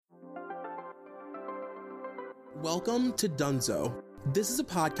Welcome to Dunzo. This is a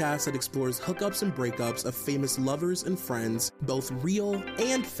podcast that explores hookups and breakups of famous lovers and friends, both real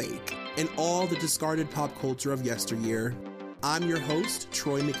and fake, and all the discarded pop culture of yesteryear. I'm your host,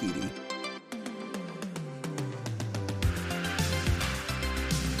 Troy McEady.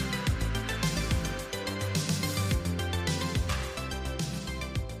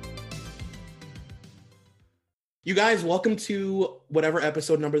 You guys, welcome to whatever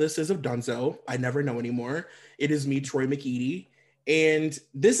episode number this is of Dunzo. I never know anymore. It is me, Troy McEady, and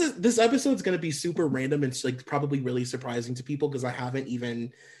this episode is going to be super random and like probably really surprising to people because I've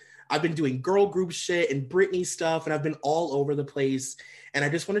been doing girl group shit and Britney stuff, and I've been all over the place. And I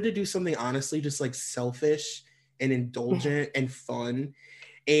just wanted to do something honestly, just like selfish and indulgent and fun.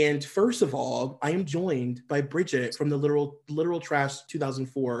 And first of all, I am joined by Bridget from the Literal Trash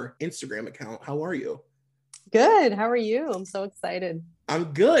 2004 Instagram account. How are you? Good. How are you? I'm so excited.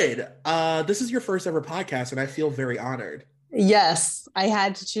 I'm good. This is your first ever podcast, and I feel very honored. Yes, I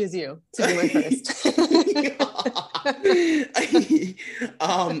had to choose you to be my first.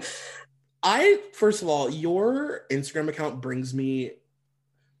 First of all, your Instagram account brings me,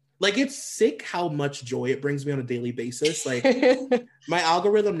 like, it's sick how much joy it brings me on a daily basis. Like, my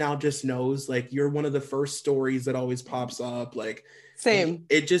algorithm now just knows, like, you're one of the first stories that always pops up. Like, same.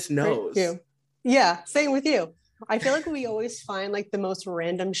 It just knows. Yeah, same with you. I feel like we always find like the most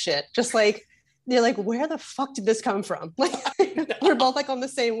random shit. Just like, you're like, where the fuck did this come from? Like, we're both like on the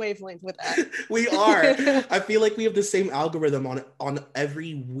same wavelength with that. We are. I feel like we have the same algorithm on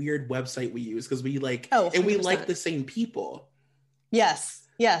every weird website we use because we like, and we like the same people. Yes.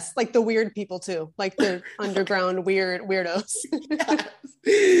 Like the weird people too. Like the underground weirdos. Yes.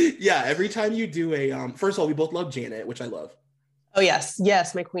 Yeah. Every time you do first of all, we both love Janet, which I love. Oh yes,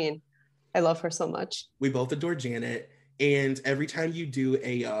 my queen. I love her so much. We both adore Janet. And every time you do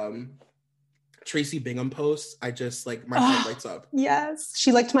a Tracy Bingham post, I just like, my heart lights up. Yes.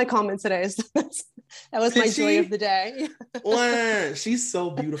 She liked my comment today. So that was my joy of the day. Wow. She's so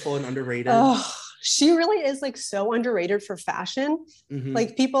beautiful and underrated. Oh, she really is like so underrated for fashion. Mm-hmm.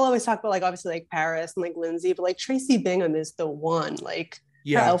 Like people always talk about like, obviously like Paris and like Lindsay, but like Tracy Bingham is the one. Like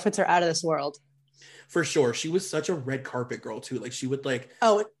her outfits are out of this world. For sure. She was such a red carpet girl too. Like she would like,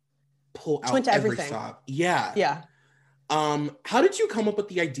 pull out every stop. Yeah. How did you come up with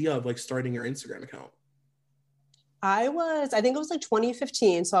the idea of like starting your Instagram account? I think it was like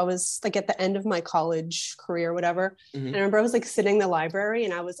 2015. So I was like at the end of my college career, whatever. Mm-hmm. And I remember I was like sitting in the library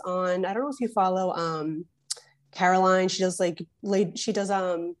and I was on, I don't know if you follow Caroline. She does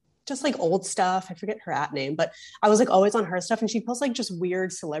just like old stuff. I forget her name, but I was like always on her stuff and she posts like just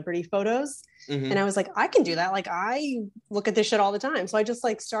weird celebrity photos. Mm-hmm. And I was like, I can do that. Like I look at this shit all the time. So I just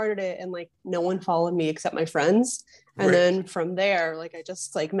like started it and like no one followed me except my friends. And then from there, like I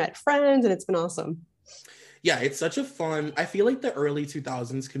just like met friends and it's been awesome. Yeah, it's such a fun, I feel like the early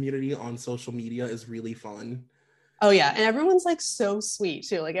 2000s community on social media is really fun. Oh yeah. And everyone's like so sweet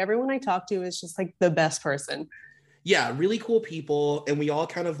too. Like everyone I talk to is just like the best person. Yeah, really cool people. And we all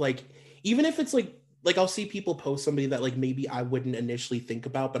kind of like, even if it's like I'll see people post somebody that like maybe I wouldn't initially think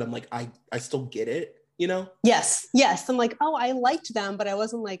about, but I'm like, I still get it, you know? Yes. I'm like, oh, I liked them, but I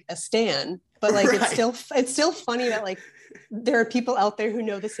wasn't like a stan. But like, it's still funny that like there are people out there who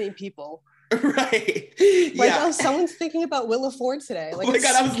know the same people. Right. Like, oh, someone's thinking about Willa Ford today. Like, oh my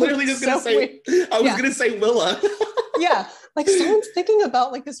God, I was literally just going to say, going to say Willa. Yeah. Like someone's thinking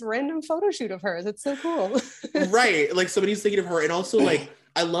about like this random photo shoot of hers. It's so cool. Right. Like somebody's thinking of her. And also like,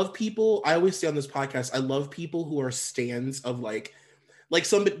 I love people, I always say on this podcast, I love people who are stans of like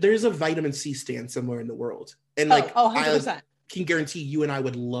there's a vitamin C stand somewhere in the world. And like, 100%. I can guarantee you and I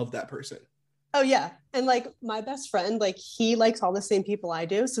would love that person. Oh yeah. And like my best friend, like he likes all the same people I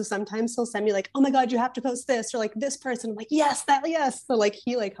do. So sometimes he'll send me like, oh my God, you have to post this or like this person. I'm like, yes. So like,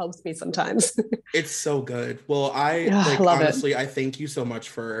 he like helps me sometimes. It's so good. Well, I honestly, I thank you so much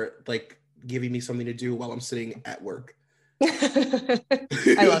for like giving me something to do while I'm sitting at work. I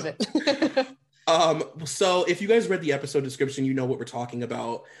love it. So if you guys read the episode description, you know what we're talking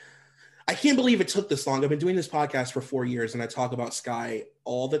about. I can't believe it took this long. I've been doing this podcast for 4 years and I talk about Sky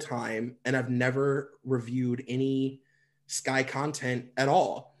all the time and I've never reviewed any Sky content at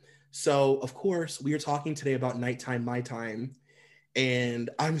all. So of course we are talking today about Nighttime My Time and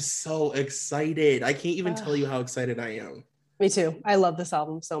I'm so excited. I can't even tell you how excited I am. Me too. I love this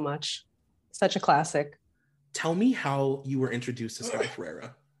album so much. Such a classic. Tell me how you were introduced to Sky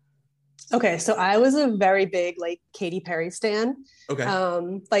Ferreira. Okay, so I was a very big like Katy Perry stan. Okay.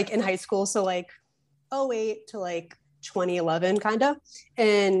 Like in high school, so like 2008 to like 2011 kind of.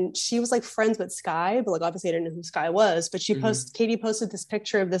 And she was like friends with Sky, but like obviously I didn't know who Sky was, but Katy posted this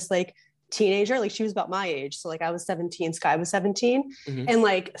picture of this like teenager. Like she was about my age. So like I was 17, Sky was 17. Mhm. And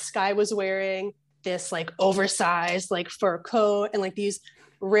like Sky was wearing this like oversized like fur coat and like these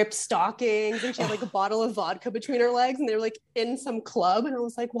ripped stockings, and she had like a bottle of vodka between her legs, and they were like in some club, and I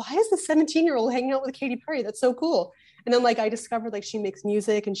was like, why is the 17-year-old hanging out with Katy Perry? That's so cool. And then like I discovered like she makes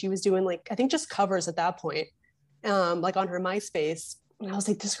music, and she was doing like I think just covers at that point, like on her MySpace. And I was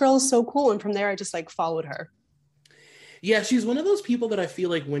like, this girl is so cool. And from there I just like followed her. Yeah, she's one of those people that I feel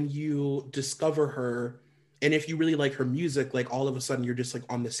like when you discover her, and if you really like her music, like all of a sudden you're just like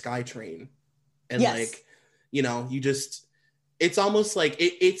on the Sky train. And Yes. like, you know, you just, it's almost like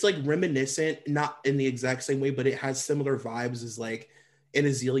it's like reminiscent, not in the exact same way, but it has similar vibes as like in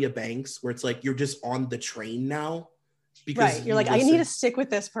Azealia Banks, where it's like you're just on the train now. Because Right. You're like, I need to stick with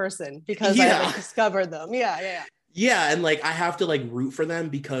this person because I like discovered them. Yeah. Yeah, and like I have to like root for them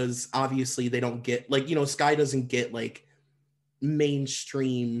because obviously they don't get like, you know, Sky doesn't get like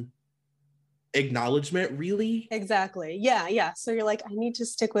mainstream acknowledgement really. Exactly. Yeah. So you're like, I need to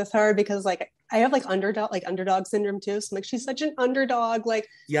stick with her because like I have like underdog syndrome too. So like she's such an underdog. Like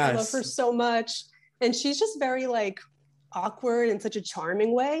I love her so much. And she's just very like awkward in such a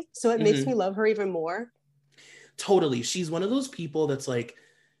charming way. So it makes me love her even more. Totally. She's one of those people that's like,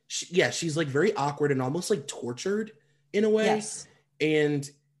 she's like very awkward and almost like tortured in a way. Yes. And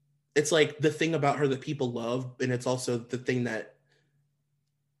it's like the thing about her that people love. And it's also the thing that,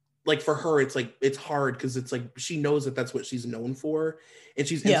 like for her, it's like, it's hard because it's like, she knows that that's what she's known for. And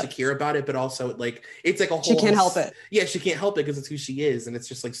she's insecure about it. But also like, it's like a whole. She can't help it. Yeah, she can't help it because it's who she is. And it's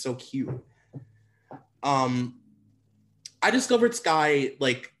just like so cute. I discovered Sky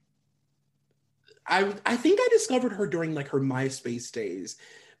like, I think I discovered her during like her MySpace days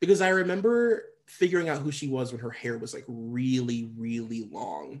because I remember figuring out who she was when her hair was like really, really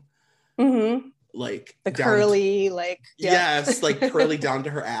long. Mm-hmm. Like the curly, yes, like curly down to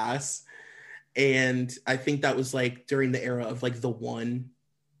her ass. And I think that was like during the era of like The One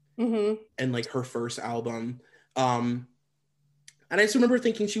and like her first album. And I just remember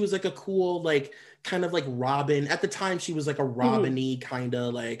thinking she was like a cool, like kind of like Robin. At the time, she was like a Robin-y kind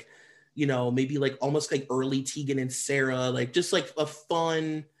of like, you know, maybe like almost like early Tegan and Sarah, like just like a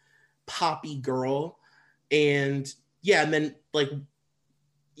fun poppy girl. And yeah, and then like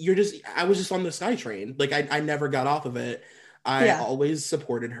I was just on the Sky train. Like I never got off of it. I always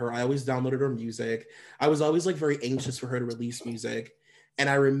supported her. I always downloaded her music. I was always like very anxious for her to release music. And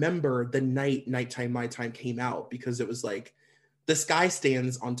I remember the Nighttime My Time came out because it was like the Sky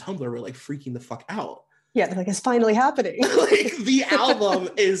stands on Tumblr were like freaking the fuck out. Yeah, they're like, it's finally happening. Like the album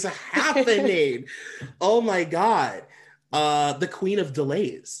is happening. Oh my God. The Queen of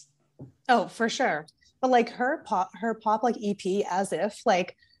Delays. Oh, for sure. But like her pop like EP, As If,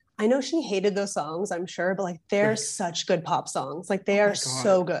 like I know she hated those songs, I'm sure, but like they're such good pop songs. Like they are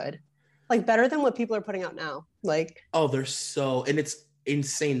so good. Like better than what people are putting out now. Like, oh, they're so, and it's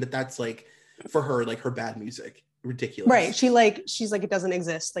insane that that's like for her, like her bad music. Ridiculous. Right. She's like, it doesn't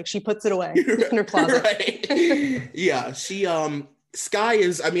exist. Like she puts it away in her closet. Right. Yeah. She Sky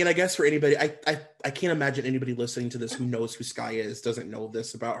is, I mean, I guess for anybody, I can't imagine anybody listening to this who knows who Sky is doesn't know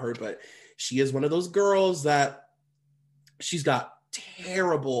this about her, but she is one of those girls that she's got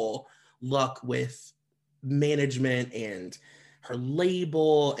terrible luck with management and her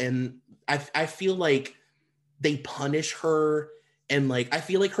label. And I feel like they punish her, and like I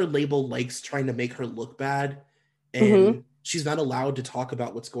feel like her label likes trying to make her look bad, and she's not allowed to talk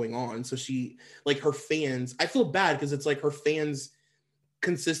about what's going on. So she, like her fans, I feel bad because it's like her fans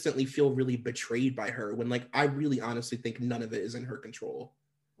consistently feel really betrayed by her when like I really honestly think none of it is in her control.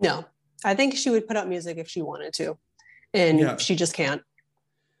 No, I think she would put out music if she wanted to, and she just can't.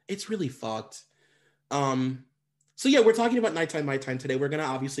 It's really fucked. So yeah, we're talking about Nighttime My Time today. We're gonna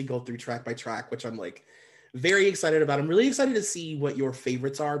obviously go through track by track, which I'm like very excited about. I'm really excited to see what your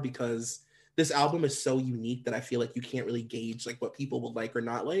favorites are because this album is so unique that I feel like you can't really gauge like what people will like or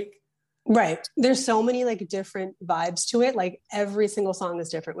not like. Right. There's so many like different vibes to it. Like every single song is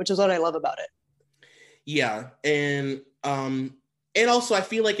different, which is what I love about it. Yeah. And also I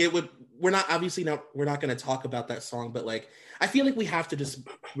feel like we're not going to talk about that song, but like I feel like we have to just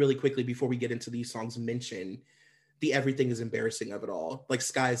really quickly before we get into these songs mention the Everything Is Embarrassing of it all. Like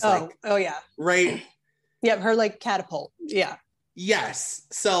Sky's oh yeah. Right? Yeah, her like catapult. Yeah. Yes.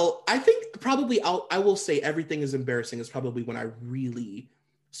 So I think probably I will say Everything Is Embarrassing is probably when I really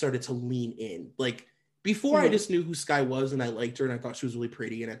started to lean in. Like before I just knew who Sky was and I liked her and I thought she was really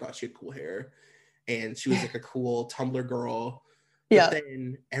pretty and I thought she had cool hair and she was like a cool Tumblr girl. But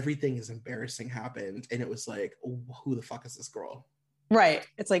then Everything Is Embarrassing happened and it was like, oh, who the fuck is this girl? Right.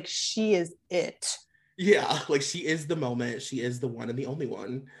 It's like she is it. Yeah, like she is the moment. She is the one and the only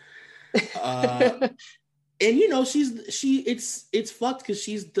one. uh and you know, it's fucked because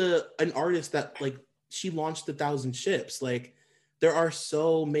she's an artist that like she launched 1,000 ships. Like there are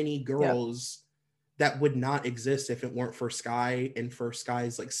so many girls that would not exist if it weren't for Sky and for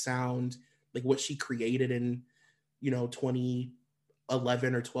Sky's like sound, like what she created in, you know,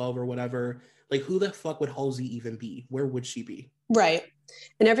 2011 or 12 or whatever. Like who the fuck would Halsey even be? Where would she be? Right.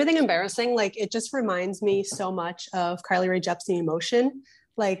 And Everything Embarrassing, like it just reminds me so much of Carly Rae Jepsen Emotion.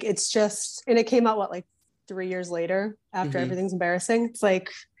 Like it's just, and it came out what, like 3 years later after Everything's Embarrassing. It's like,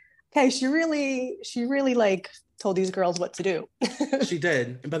 okay, she really like told these girls what to do. She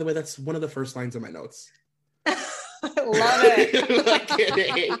did. And by the way, that's one of the first lines in my notes. I love it. Not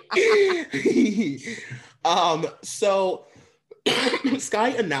kidding. So Sky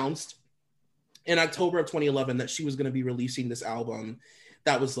announced in October of 2011 that she was going to be releasing this album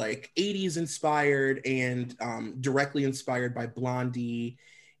that was like 80s inspired and directly inspired by Blondie.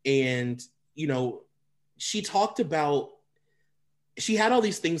 And, you know, she talked about, she had all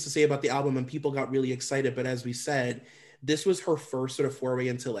these things to say about the album and people got really excited. But as we said, this was her first sort of foray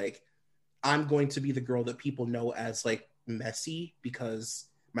into like, I'm going to be the girl that people know as like messy because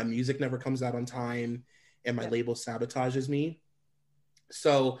my music never comes out on time and my label sabotages me.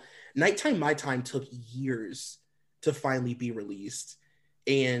 So Nighttime My Time took years to finally be released.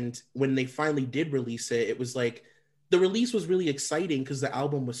 And when they finally did release it, it was like, the release was really exciting because the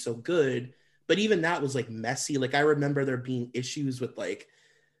album was so good. But even that was like messy. Like I remember there being issues with like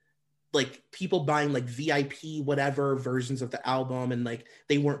people buying like VIP whatever versions of the album and like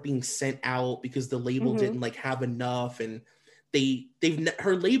they weren't being sent out because the label didn't like have enough, and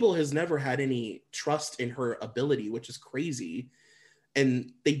her label has never had any trust in her ability, which is crazy.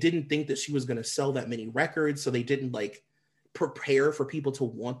 And they didn't think that she was going to sell that many records, so they didn't like prepare for people to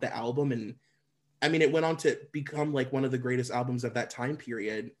want the album. And I mean, it went on to become like one of the greatest albums of that time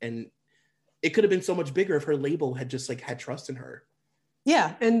period, and it could have been so much bigger if her label had just like had trust in her.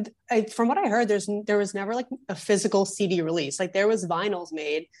 Yeah, and from what I heard, there was never like a physical CD release. Like there was vinyls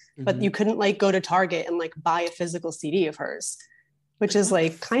made, but you couldn't like go to Target and like buy a physical CD of hers, which is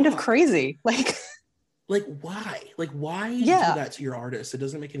like kind of crazy. Like why? Like why do that to your artist? It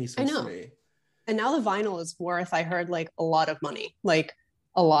doesn't make any sense to me. And now the vinyl is worth, I heard, like a lot of money, like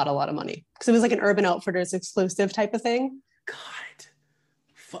a lot of money, because it was like an Urban Outfitters exclusive type of thing.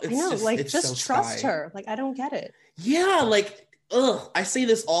 God, I know, like just so trust her. Like I don't get it. Yeah, like I say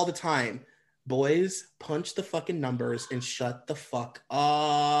this all the time. Boys, punch the fucking numbers and shut the fuck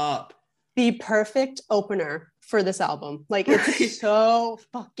up. The perfect opener for this album. Like it's so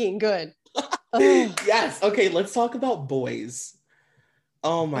fucking good. Yes. Okay, let's talk about Boys.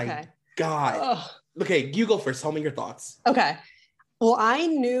 Oh my God. Okay, you go first. Tell me your thoughts. Okay. Well, I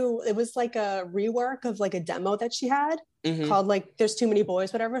knew it was like a rework of like a demo that she had called like There's Too Many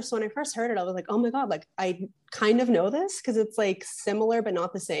Boys, whatever. So when I first heard it, I was like, oh my God, like I kind of know this because it's like similar but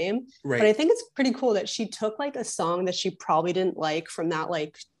not the same. Right. But I think it's pretty cool that she took like a song that she probably didn't like from that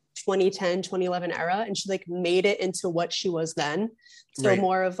like 2010, 2011 era, and she like made it into what she was then. So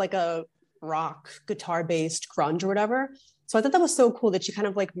more of like a rock, guitar-based grunge or whatever. So I thought that was so cool that she kind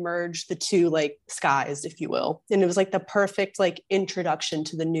of like merged the two like skies, if you will. And it was like the perfect like introduction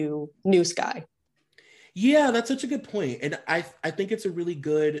to the new Sky. Yeah, that's such a good point. And I think it's a really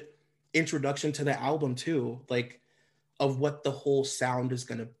good introduction to the album too, like of what the whole sound is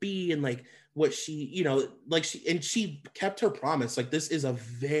going to be and like what she, you know, like she kept her promise. Like this is a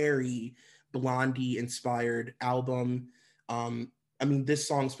very Blondie inspired album. I mean, this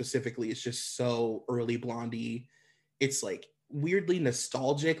song specifically is just so early Blondie. It's like weirdly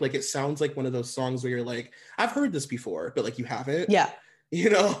nostalgic. Like it sounds like one of those songs where you're like, I've heard this before, but like you haven't. Yeah.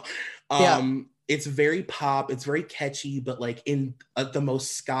 You know? It's very pop, it's very catchy, but like in the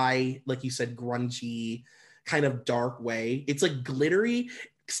most Sky, like you said, grungy, kind of dark way. It's like glittery.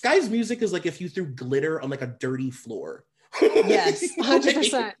 Sky's music is like if you threw glitter on like a dirty floor. Yes,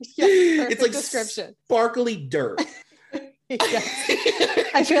 100%. Yeah, it's like description. Sparkly dirt. Yes.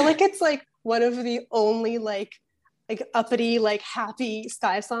 I feel like it's like one of the only like uppity, like happy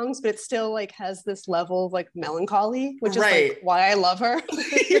Sky songs, but it still like has this level of like melancholy, which is like why I love her.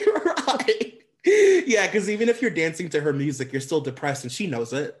 You're right. Yeah, because even if you're dancing to her music, you're still depressed, and she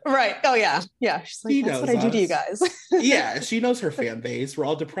knows it. Right. Oh yeah. Yeah. She's like, that's what I do to you guys. Yeah, she knows her fan base. We're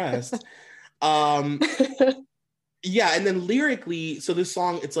all depressed. Yeah, and then lyrically, so this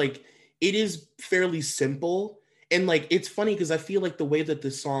song, it's like it is fairly simple, and like it's funny because I feel like the way that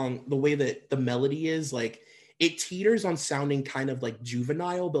the melody is, like it teeters on sounding kind of like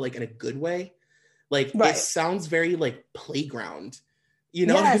juvenile, but like in a good way. Like it sounds very like playground. You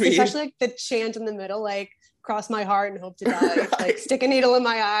know what I mean? Especially like the chant in the middle, like cross my heart and hope to die, right. Like stick a needle in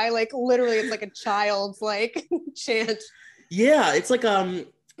my eye. Like literally, it's like a child's like chant. Yeah, it's like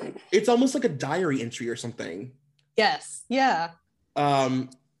it's almost like a diary entry or something. Yes. Yeah. And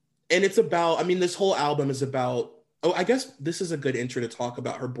it's about, I mean, this whole album is about, oh, I guess this is a good intro to talk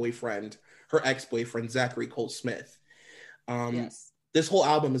about her boyfriend, her ex-boyfriend, Zachary Colt Smith. Yes. This whole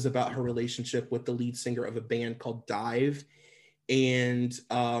album is about her relationship with the lead singer of a band called Dive. And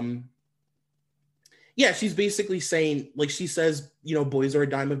yeah, she's basically saying, like, she says, you know, boys are a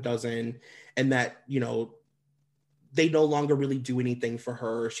dime a dozen, and that, you know, they no longer really do anything for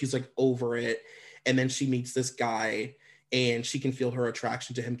her. She's like over it. And then she meets this guy and she can feel her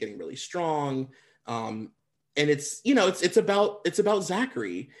attraction to him getting really strong. And it's, you know, it's about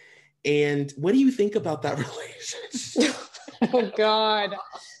Zachary. And what do you think about that relationship? Oh God.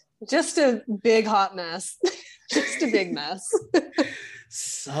 Just a big hot mess. Just a big mess.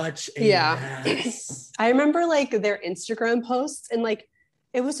 Such a mess. I remember like their Instagram posts, and like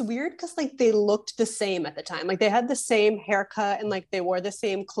it was weird because like they looked the same at the time. Like they had the same haircut and like they wore the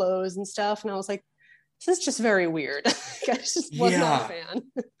same clothes and stuff. And I was like, this is just very weird. I just was not a fan.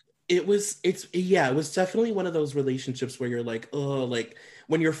 It was definitely one of those relationships where you're like, oh, like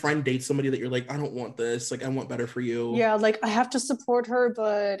when your friend dates somebody that you're like, I don't want this, like I want better for you. Yeah, like I have to support her,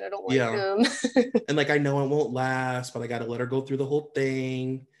 but I don't like him. And like I know it won't last, but I gotta let her go through the whole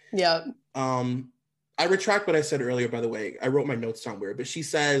thing. Yeah. I retract what I said earlier, by the way. I wrote my notes down weird, but she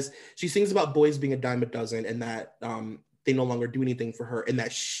sings about boys being a dime a dozen, and that they no longer do anything for her, and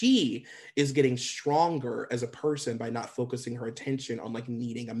that she is getting stronger as a person by not focusing her attention on like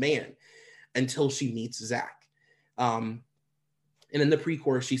needing a man until she meets Zach. And in the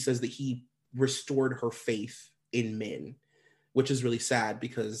pre-chorus, she says that he restored her faith in men, which is really sad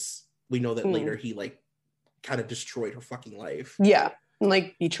because we know that later he like kind of destroyed her fucking life. Yeah. And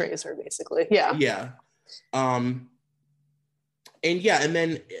like betrays her basically. Yeah. Yeah. And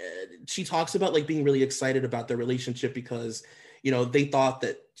then she talks about like being really excited about their relationship because, you know, they thought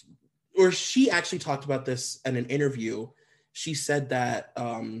that, or she actually talked about this in an interview. She said that,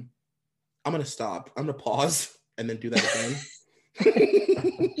 I'm going to stop. I'm going to pause and then do that again.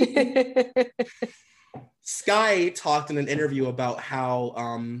 Sky talked in an interview about how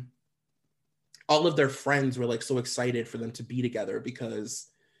all of their friends were like so excited for them to be together because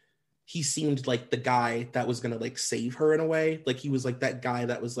he seemed like the guy that was gonna like save her in a way. Like he was like that guy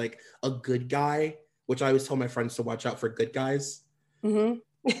that was like a good guy, which I always tell my friends to watch out for good guys. Mm-hmm.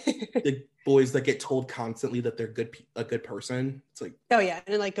 The boys that get told constantly that they're a good person. It's like, oh yeah,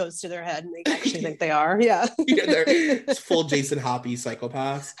 and it like goes to their head and they actually think they are. Yeah. Yeah, they're full Jason Hoppy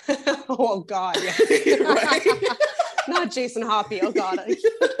psychopaths. Oh God, yeah. Right? Not Jason Hoppy. Oh God.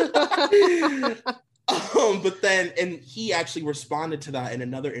 But then, and he actually responded to that in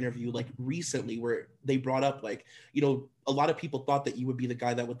another interview, like recently, where they brought up, like, you know, a lot of people thought that you would be the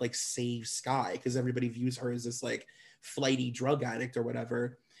guy that would like save Sky because everybody views her as this like flighty drug addict or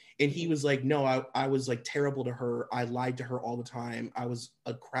whatever. And he was like, no, I was like terrible to her. I lied to her all the time. I was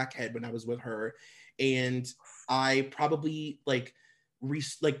a crackhead when I was with her. And I probably like,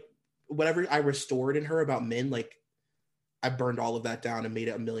 whatever I restored in her about men, like, I burned all of that down and made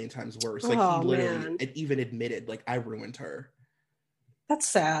it a million times worse. Like he literally even admitted, like, I ruined her. That's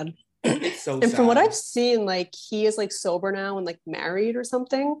sad. It's so and sad. From what I've seen, like he is like sober now and like married or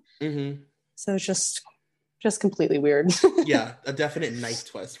something. Mm-hmm. So it's just completely weird. Yeah, a definite knife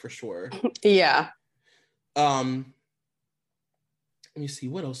twist for sure. Yeah. Let me see,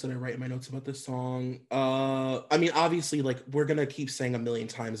 what else did I write in my notes about this song? I mean, obviously, like we're gonna keep saying a million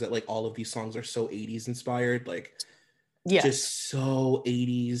times that like all of these songs are so 80s inspired, like just so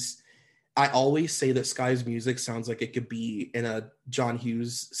 80s. I always say that Sky's music sounds like it could be in a John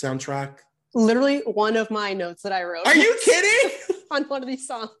Hughes soundtrack. Literally one of my notes that I wrote. Are you kidding? On one of these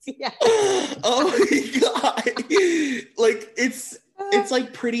songs, yeah. Oh my God. Like it's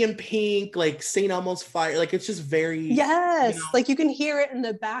like Pretty in Pink, like St. Elmo's Fire. Like it's just very yes. You know? Like you can hear it in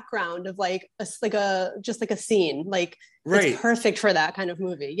the background of like a scene. Like it's perfect for that kind of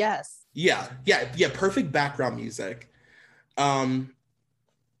movie. Yes. Yeah. Perfect background music.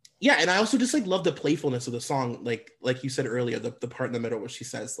 Yeah, and I also just like love the playfulness of the song. Like you said earlier, the part in the middle where she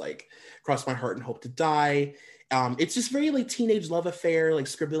says like, cross my heart and hope to die. It's just very like teenage love affair, like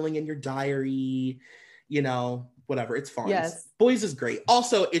scribbling in your diary, you know, whatever. It's fun. Yes. Boys is great.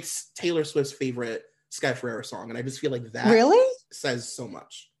 Also, it's Taylor Swift's favorite Sky Ferreira song. And I just feel like that really says so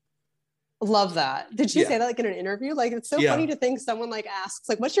much. Love that. Did she say that like in an interview? Like it's so funny to think someone like asks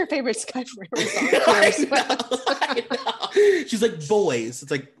like, what's your favorite Sky Ferreira song? I know. She's like, boys. It's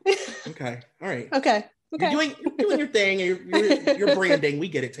like, okay. All right. Okay. Okay. You're doing your thing. You're branding. We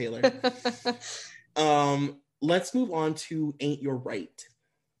get it, Taylor. Let's move on to Ain't Your Right.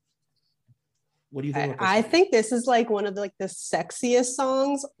 What do you think about this I song? think this is like one of the, like the sexiest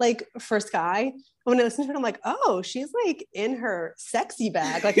songs, like for Sky. When I listen to it, I'm like, oh, she's like in her sexy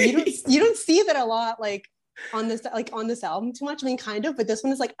bag. Like you don't see that a lot, like on this album too much. I mean, kind of, but this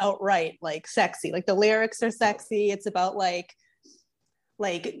one is like outright like sexy. Like the lyrics are sexy. It's about like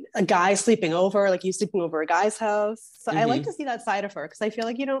a guy sleeping over, like you sleeping over a guy's house. So I like to see that side of her because I feel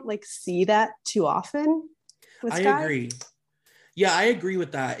like you don't like see that too often with Sky. I agree. Yeah, I agree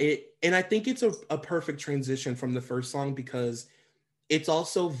with that. And I think it's a perfect transition from the first song because it's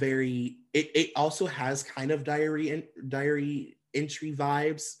also it also has kind of diary entry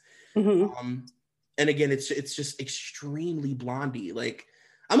vibes. And again, it's just extremely Blondie. Like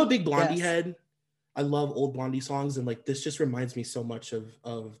I'm a big Blondie head. I love old Blondie songs, and like this just reminds me so much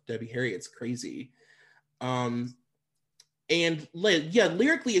of Debbie Harry. It's crazy. And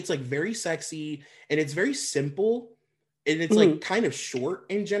lyrically, it's like very sexy and it's very simple. And it's like kind of short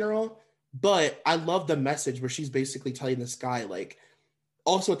in general, but I love the message where she's basically telling this guy, like,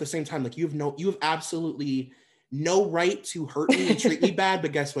 also at the same time, like you have absolutely no right to hurt me and treat me bad,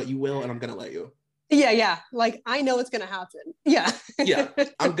 but guess what? You will, and I'm gonna let you. Yeah. Like I know it's gonna happen. Yeah.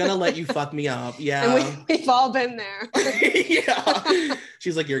 I'm gonna let you fuck me up. Yeah. And we've all been there. Yeah.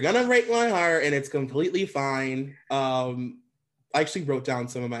 She's like, you're gonna break my heart, and it's completely fine. I actually wrote down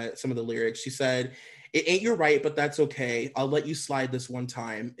some of the lyrics. She said, "It ain't your right, but that's okay. I'll let you slide this one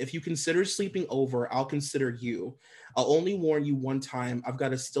time. If you consider sleeping over, I'll consider you. I'll only warn you one time. I've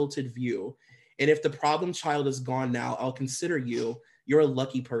got a stilted view. And if the problem child is gone now, I'll consider you. You're a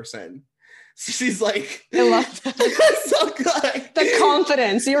lucky person." She's like, I love that. That's so good. The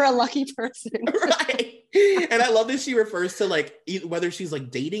confidence. You're a lucky person. Right. And I love that she refers to like whether she's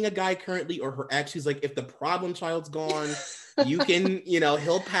like dating a guy currently or her ex. She's like, if the problem child's gone, you can,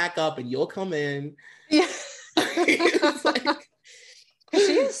 he'll pack up and you'll come in. Yeah. It's like, she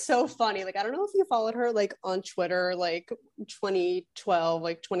is so funny. Like, I don't know if you followed her like on Twitter, like 2012,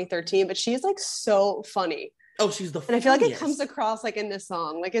 like 2013, but she's like so funny. Oh, she's the funniest. And I feel like it comes across like in this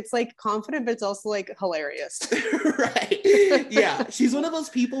song. Like it's like confident, but it's also like hilarious. Right. Yeah. She's one of those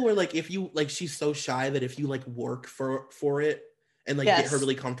people where like if you like she's so shy that if you like work for it and like get her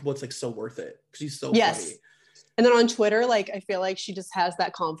really comfortable, it's like so worth it. She's so funny. And then on Twitter, like I feel like she just has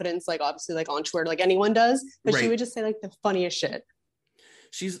that confidence, like obviously like on Twitter, like anyone does, but she would just say like the funniest shit.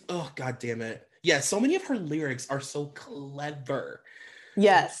 She's god damn it. Yeah, so many of her lyrics are so clever.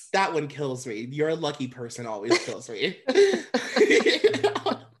 Yes. That one kills me. You're a lucky person always kills me.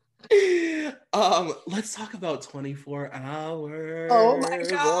 Let's talk about 24 Hours. Oh my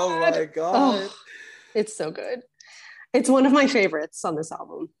god. Oh, it's so good. It's one of my favorites on this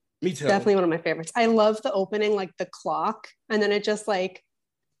album. Me too. Definitely one of my favorites. I love the opening, like the clock, and then it just like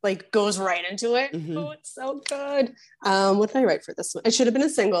goes right into it. Oh, it's so good. What did I write for this one? It should have been a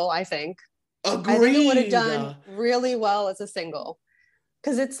single, I think. Agreed. I think it would have done really well as a single.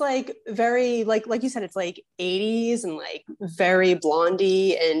 Because it's like very like you said, it's like 80s and like very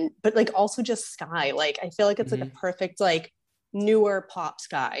Blondie but like also just Sky. Like I feel like it's like a perfect like newer pop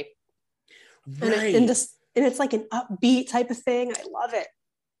Sky. Right. And it's like an upbeat type of thing. I love it.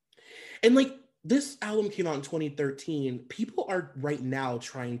 And like this album came out in 2013. People are right now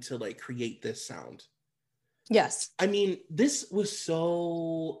trying to like create this sound. Yes. I mean, this was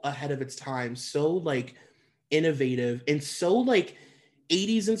so ahead of its time, so like innovative and so like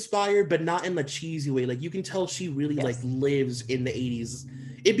 80s inspired, but not in the cheesy way. Like you can tell she really like lives in the 80s.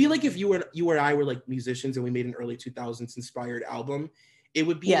 It'd be like if you and I were like musicians and we made an early 2000s inspired album. It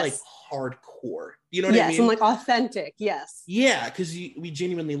would be like hardcore. You know what I mean? Yes, and like authentic. Yes. Yeah, because we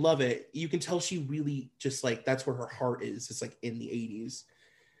genuinely love it. You can tell she really just like that's where her heart is. It's like in the 80s.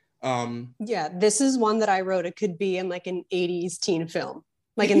 Yeah, this is one that I wrote. It could be in like an 80s teen film.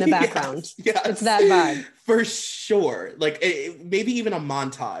 Like in the background. Yes. It's that vibe. For sure. Like maybe even a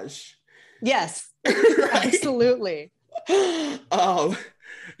montage. Yes. Absolutely.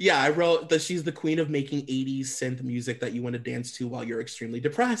 Yeah, I wrote that she's the queen of making 80s synth music that you want to dance to while you're extremely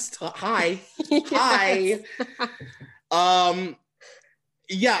depressed. Hi. Hi.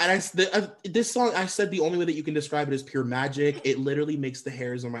 Yeah, and this song, I said the only way that you can describe it is pure magic. It literally makes the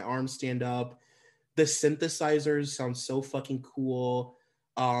hairs on my arms stand up. The synthesizers sound so fucking cool.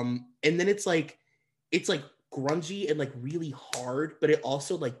 And then it's like grungy and like really hard, but it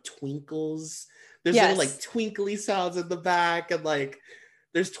also like twinkles. There's little like twinkly sounds in the back, and like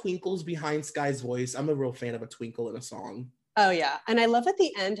there's twinkles behind Sky's voice. I'm a real fan of a twinkle in a song. Oh yeah, and I love at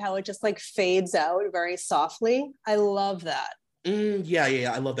the end how it just like fades out very softly. I love that.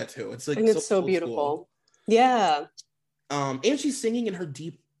 Yeah, I love that too. It's like it's so beautiful. Yeah. And she's singing in her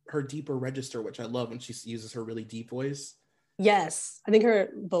deeper register, which I love when she uses her really deep voice. Yes, I think her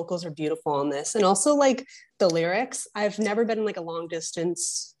vocals are beautiful on this. And also like the lyrics. I've never been in like a long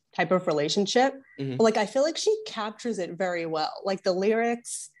distance type of relationship, but like I feel like she captures it very well. Like the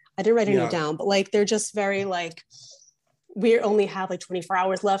lyrics, I didn't write any down, but like they're just very like, we only have like 24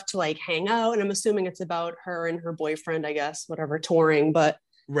 hours left to like hang out. And I'm assuming it's about her and her boyfriend, I guess, whatever, touring. But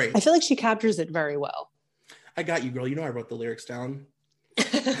right. I feel like she captures it very well. I got you, girl. You know I wrote the lyrics down.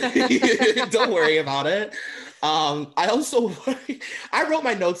 Don't worry about it. I also I wrote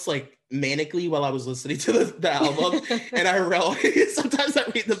my notes like manically while I was listening to the album, and I wrote sometimes I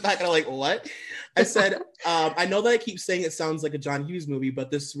read the back and I'm like, what? I said, I know that I keep saying it sounds like a John Hughes movie, but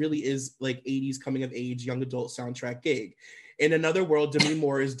this really is like 80s coming of age young adult soundtrack gig. In another world, Demi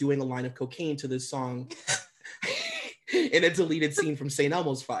Moore is doing a line of cocaine to this song in a deleted scene from St.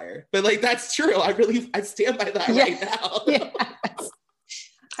 Elmo's Fire. But like that's true. I stand by that right now. Yes.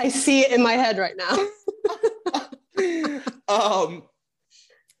 I see it in my head right now.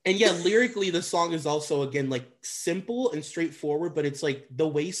 And yeah, lyrically the song is also again like simple and straightforward, but it's like the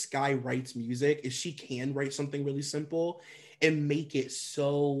way Sky writes music is she can write something really simple and make it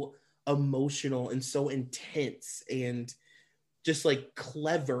so emotional and so intense and just like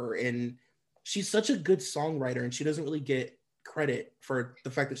clever. And she's such a good songwriter, and she doesn't really get credit for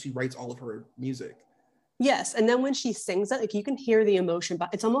the fact that she writes all of her music. Yes, and then when she sings it, like you can hear the emotion, but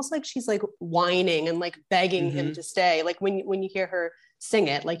it's almost like she's like whining and like begging him to stay. Like when you hear her sing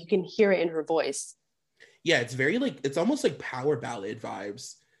it, like you can hear it in her voice. Yeah, it's very like it's almost like power ballad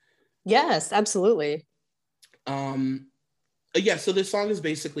vibes. Yes, absolutely. Yeah, so this song is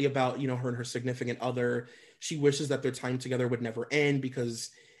basically about, you know, her and her significant other. She wishes that their time together would never end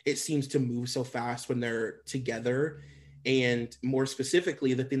because it seems to move so fast when they're together. And more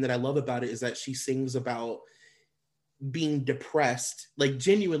specifically, the thing that I love about it is that she sings about being depressed, like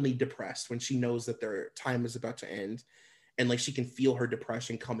genuinely depressed when she knows that their time is about to end. And like she can feel her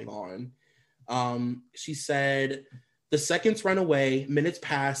depression coming on. She said, the seconds run away, minutes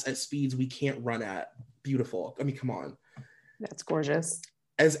pass at speeds we can't run at. Beautiful. I mean, come on. That's gorgeous.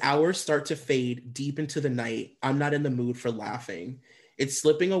 As hours start to fade deep into the night, I'm not in the mood for laughing. It's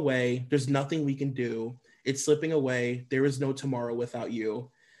slipping away. There's nothing we can do. It's slipping away. There is no tomorrow without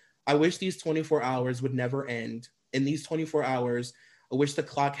you. I wish these 24 hours would never end. In these 24 hours, I wish the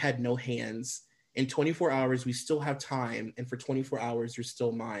clock had no hands. In 24 hours, we still have time. And for 24 hours, you're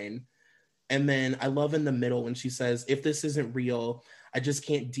still mine. And then I love in the middle when she says, if this isn't real, I just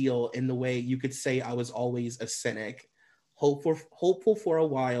can't deal in the way you could say I was always a cynic. Hopeful for a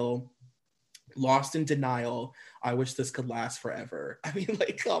while, lost in denial. I wish this could last forever. I mean,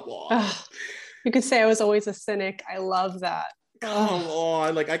 like, come on. You could say I was always a cynic. I love that. Come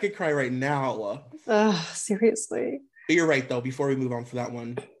on. Like, I could cry right now. Seriously. But you're right, though. Before we move on for that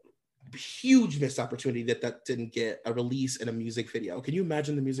one, huge missed opportunity that didn't get a release in a music video. Can you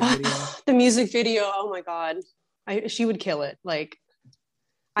imagine the music video? The music video. Oh my God. She would kill it. Like,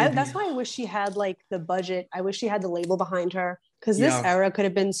 that's why I wish she had like the budget. I wish she had the label behind her, because this era could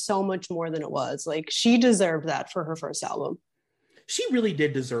have been so much more than it was. Like, she deserved that for her first album. She really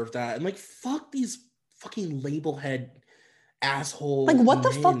did deserve that. And like, fuck these fucking label head assholes. Like, what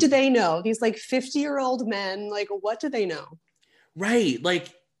the fuck do they know? These like 50-year-old men, like, what do they know? Right. Like,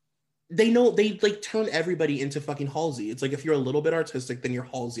 they know, they like turn everybody into fucking Halsey. It's like, if you're a little bit artistic, then you're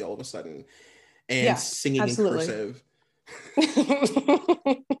Halsey all of a sudden. And singing absolutely. In cursive.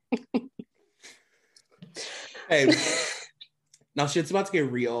 Hey, now shit's about to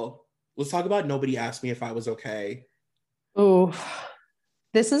get real. Let's talk about Nobody Asked Me If I Was Okay. Oh,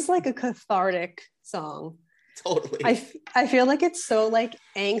 this is like a cathartic song. Totally. I feel like it's so like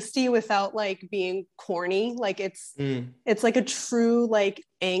angsty without like being corny. Like it's like a true like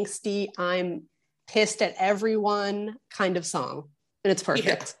angsty, I'm pissed at everyone kind of song. And it's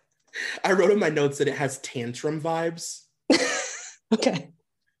perfect. Yeah. I wrote in my notes that it has tantrum vibes. Okay.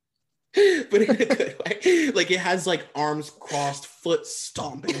 But in a good way. Like, it has like arms crossed, foot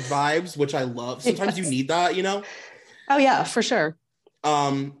stomping vibes, which I love. Sometimes you need that, you know? Oh yeah, for sure.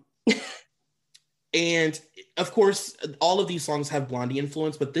 And of course, all of these songs have Blondie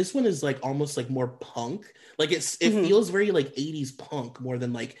influence, but this one is like almost like more punk. Like it feels very like 80s punk more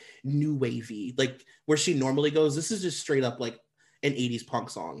than like new wavy, like where she normally goes. This is just straight up like an 80s punk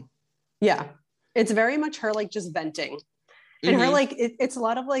song. Yeah, it's very much her like just venting. And her like it's a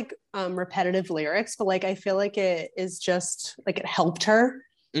lot of like repetitive lyrics, but like I feel like it is just like it helped her.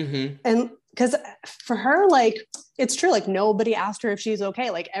 And because for her, like it's true, like nobody asked her if she's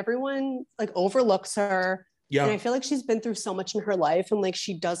okay. Like everyone like overlooks her. Yeah. And I feel like she's been through so much in her life, and like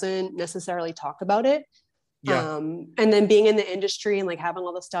she doesn't necessarily talk about it. Yeah. And then being in the industry and like having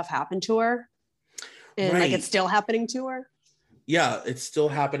all this stuff happen to her, and like it's still happening to her. Yeah, it's still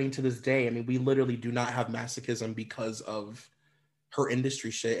happening to this day. I mean, we literally do not have masochism because of her industry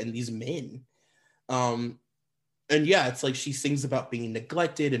shit and these men. And yeah, it's like she sings about being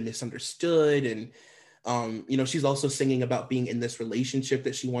neglected and misunderstood, and you know, she's also singing about being in this relationship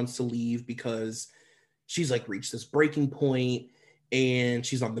that she wants to leave because she's like reached this breaking point, and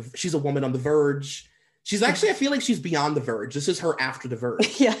she's a woman on the verge. She's actually, I feel like she's beyond the verge. This is her after the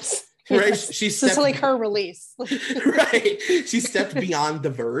verge. Yes. Right. Yes. She's this is like her release. Right. She stepped beyond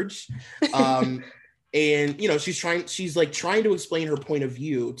the verge. And you know, she's trying to explain her point of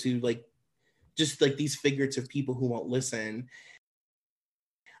view to like just like these figurative people who won't listen.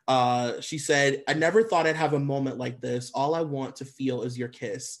 She said, "I never thought I'd have a moment like this. All I want to feel is your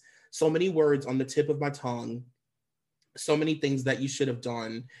kiss. So many words on the tip of my tongue. So many things that you should have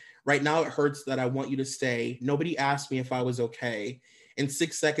done. Right now it hurts that I want you to stay. Nobody asked me if I was okay. In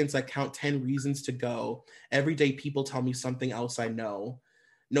 6 seconds, I count 10 reasons to go. Every day people tell me something else I know.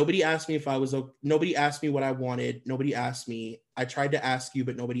 Nobody asked me nobody asked me what I wanted. Nobody asked me. I tried to ask you,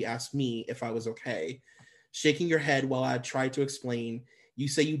 but nobody asked me if I was okay. Shaking your head while I tried to explain. You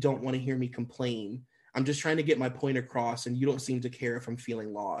say you don't want to hear me complain. I'm just trying to get my point across, and you don't seem to care if I'm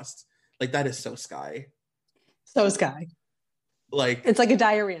feeling lost." Like, that is so Sky. So Sky. Like, it's like a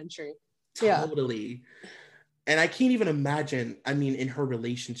diary entry. Totally. Yeah. And I can't even imagine, I mean, in her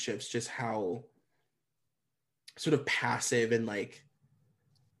relationships, just how sort of passive and like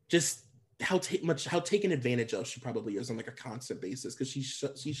just how taken advantage of she probably is on like a constant basis, because she's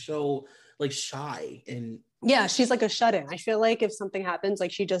so like shy. And yeah, she's like a shut-in. I feel like if something happens,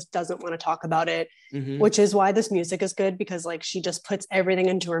 like she just doesn't want to talk about it, which is why this music is good, because like she just puts everything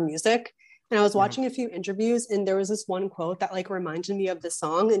into her music. And I was watching a few interviews, and there was this one quote that like reminded me of the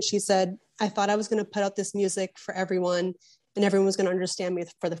song. And she said, "I thought I was going to put out this music for everyone, and everyone was going to understand me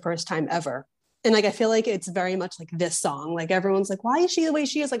for the first time ever." And like, I feel like it's very much like this song. Like everyone's like, why is she the way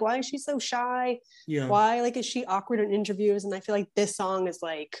she is? Like, why is she so shy? Yeah. Why like is she awkward in interviews? And I feel like this song is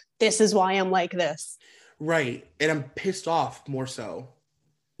like, this is why I'm like this. Right. And I'm pissed off more so.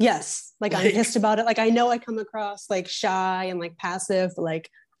 Yes. Like I'm pissed about it. Like I know I come across like shy and like passive, but like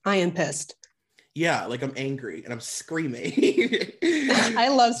I am pissed. Yeah, like I'm angry and I'm screaming. I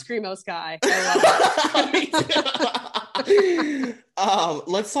love Screamo Sky.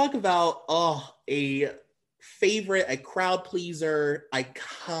 Let's talk about a favorite, a crowd pleaser,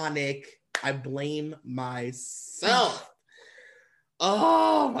 iconic. I blame myself.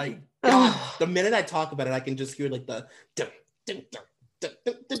 Oh my god! The minute I talk about it, I can just hear like the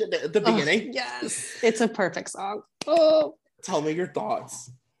beginning. Yes, it's a perfect song. Oh, tell me your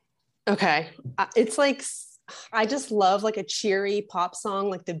thoughts. Okay, it's like I just love like a cheery pop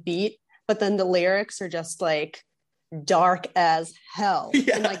song, like the beat, but then the lyrics are just like dark as hell.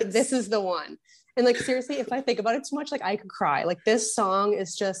 Yes. And like this is the one. And like seriously, if I think about it too much, like I could cry. Like this song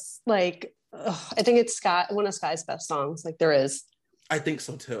is just like I think it's one of Sky's best songs. Like there is. I think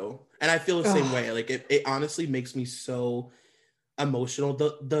so too, and I feel the same way. Like it honestly makes me so emotional.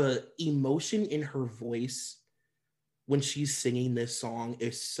 The emotion in her voice when she's singing this song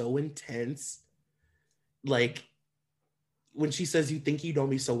is so intense. Like when she says, "You think you know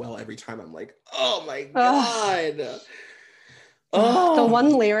me so well," every time I'm like, oh my god. The one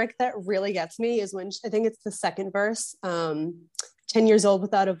lyric that really gets me is when I think it's the second verse. 10 years old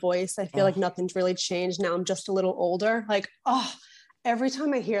without a voice. I feel like nothing's really changed. Now I'm just a little older. Like, every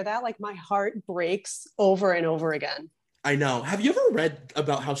time I hear that, like my heart breaks over and over again. I know. Have you ever read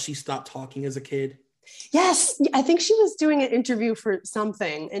about how she stopped talking as a kid? Yes. I think she was doing an interview for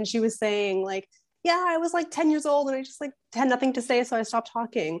something, and she was saying like, yeah, I was like 10 years old and I just like had nothing to say. So I stopped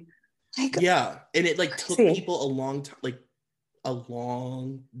talking. Like, yeah. And it like took people a long time, like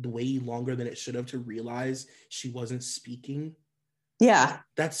way longer than it should have to realize she wasn't speaking. Yeah.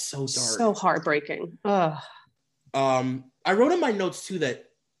 That's so dark. So heartbreaking. Ugh. I wrote in my notes too that,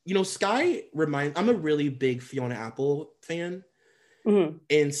 you know, Sky I'm a really big Fiona Apple fan. Mm-hmm.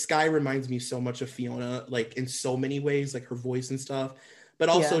 And Sky reminds me so much of Fiona, like in so many ways, like her voice and stuff, but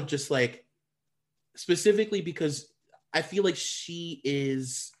also just like specifically because I feel like this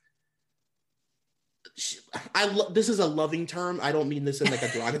is a loving term. I don't mean this in like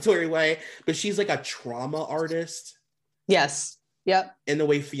a derogatory way, but she's like a trauma artist. Yes. Yep. And the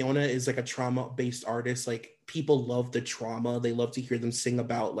way Fiona is like a trauma-based artist, like people love the trauma. They love to hear them sing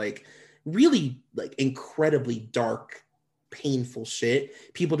about like really like incredibly dark, painful shit.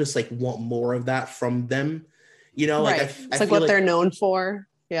 People just like want more of that from them. You know, right. Like it's like what they're known for.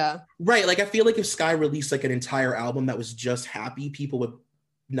 Yeah. Right. Like I feel like if Sky released like an entire album that was just happy, people would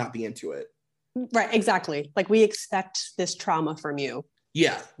not be into it. Right, exactly. Like we expect this trauma from you.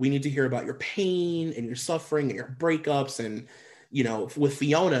 Yeah, we need to hear about your pain and your suffering and your breakups. And, you know, with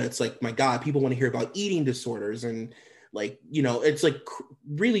Fiona, it's like, my God, people want to hear about eating disorders and like, you know, it's like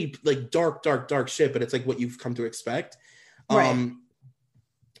really like dark, dark, dark shit, but it's like what you've come to expect. Right.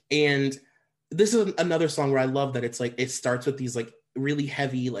 And this is another song where I love that it's like, it starts with these like really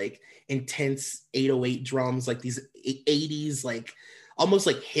heavy, like intense 808 drums, like these 80s, like almost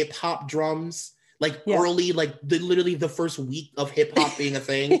like hip hop drums, like early, like literally the first week of hip hop being a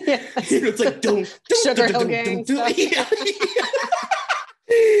thing. It's like don't Sugar Hill Gang stuff.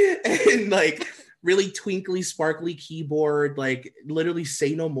 And like really twinkly, sparkly keyboard, like literally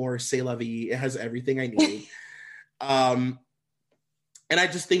Say No More, C'est La Vie. It has everything I need. And I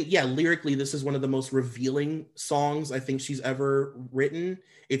just think, yeah, lyrically, this is one of the most revealing songs I think she's ever written.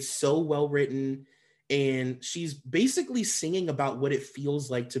 It's so well written. And she's basically singing about what it feels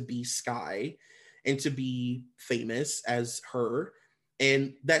like to be Sky and to be famous as her.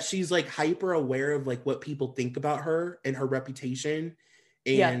 And that she's like hyper aware of like what people think about her and her reputation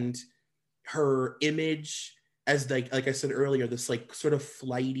and her image as like I said earlier, this like sort of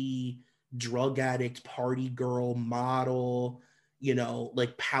flighty drug addict, party girl, model, you know,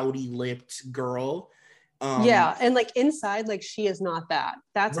 like pouty lipped girl. And like inside, like she is not that.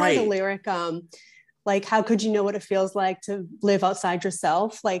 That's why the lyric, like, how could you know what it feels like to live outside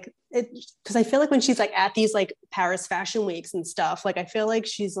yourself? Like it, because I feel like when she's like at these like Paris fashion weeks and stuff, like I feel like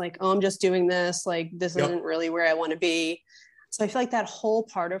she's like, oh, I'm just doing this. Like this isn't really where I want to be. So I feel like that whole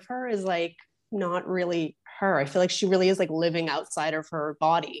part of her is like not really her. I feel like she really is like living outside of her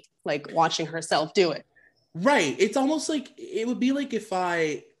body, like watching herself do it. Right. It's almost like it would be like if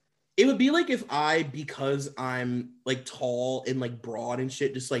I, because I'm like tall and like broad and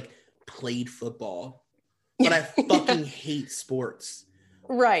shit, just like played football, but I fucking hate sports.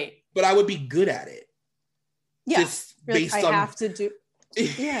 Right. But I would be good at it. Yeah. Just based on, I have to do.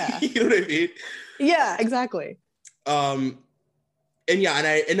 Yeah. You know what I mean? Yeah, exactly. And yeah,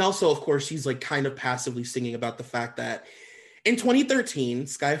 and also of course she's like kind of passively singing about the fact that in 2013,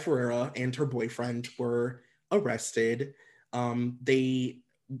 Sky Ferreira and her boyfriend were arrested. They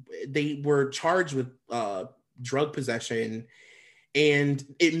were charged with drug possession, and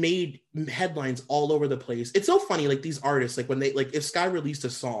it made headlines all over the place. It's so funny, like these artists, like when they like if Sky released a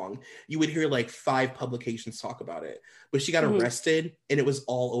song, you would hear like 5 publications talk about it. But she got arrested, and it was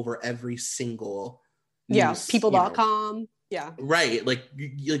all over every single news, people.com. You know. Yeah. Right. Like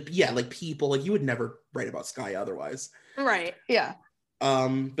People, like you would never write about Sky otherwise. Right. Yeah.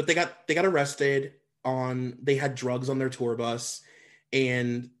 But they got arrested they had drugs on their tour bus,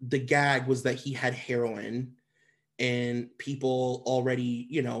 and the gag was that he had heroin, and people already,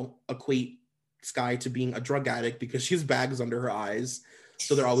 you know, equate Sky to being a drug addict because she has bags under her eyes.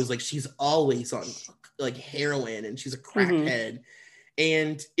 So they're always like, she's always on like heroin and she's a crackhead.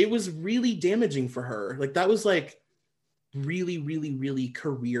 And it was really damaging for her. Like that was like really, really, really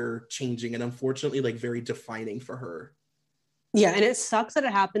career changing and unfortunately like very defining for her. Yeah, and it sucks that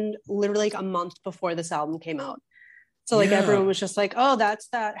it happened literally like a month before this album came out. So like everyone was just like, oh, that's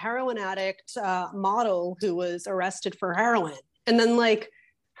that heroin addict model who was arrested for heroin. And then like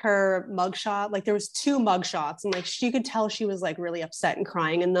her mugshot, like there was 2 mugshots, and like she could tell she was like really upset and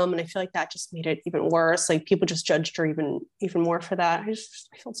crying in them. And I feel like that just made it even worse. Like people just judged her even more for that. I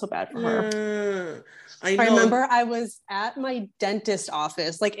felt so bad for her. I remember I was at my dentist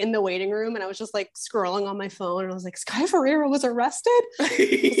office, like in the waiting room, and I was just like scrolling on my phone, and I was like, Sky Ferreira was arrested.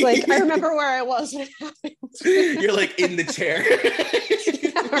 It's like I remember where I was when it happened. You're like in the chair.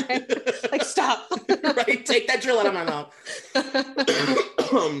 Yeah, right. Like stop. Right, take that drill out of my mouth.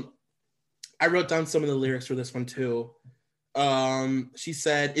 I wrote down some of the lyrics for this one too. She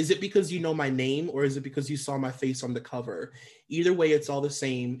said, is it because you know my name, or is it because you saw my face on the cover? Either way, it's all the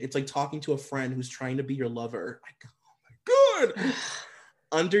same. It's like talking to a friend who's trying to be your lover. Oh my God.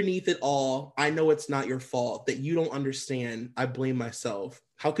 Underneath it all, I know it's not your fault, that you don't understand. I blame myself.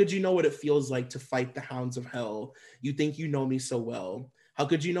 How could you know what it feels like to fight the hounds of hell? You think you know me so well. How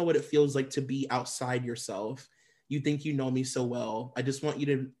could you know what it feels like to be outside yourself? You think you know me so well. I just want you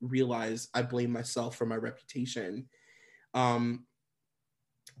to realize I blame myself for my reputation. And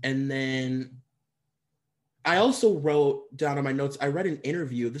then I also wrote down on my notes, I read an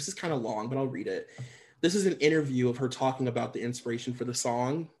interview. This is kind of long, but I'll read it. This is an interview of her talking about the inspiration for the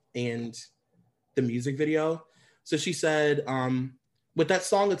song and the music video. So she said, with that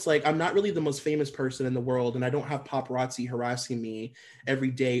song, it's like, I'm not really the most famous person in the world, and I don't have paparazzi harassing me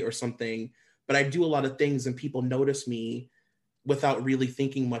every day or something, but I do a lot of things and people notice me without really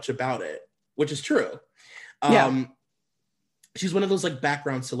thinking much about it, which is true. She's one of those like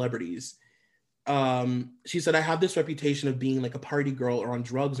background celebrities. she said, I have this reputation of being like a party girl or on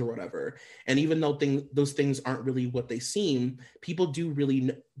drugs or whatever. And even though those things aren't really what they seem, people don't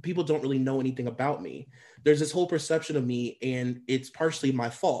really know anything about me. There's this whole perception of me, and it's partially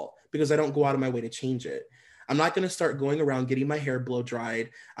my fault because I don't go out of my way to change it. I'm not going to start going around getting my hair blow dried.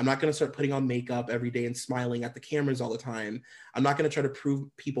 I'm not going to start putting on makeup every day and smiling at the cameras all the time. I'm not going to try to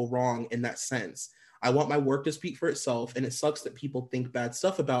prove people wrong in that sense. I want my work to speak for itself, and it sucks that people think bad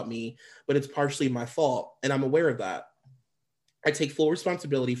stuff about me, but it's partially my fault, and I'm aware of that. I take full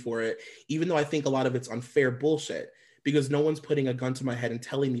responsibility for it, even though I think a lot of it's unfair bullshit, because no one's putting a gun to my head and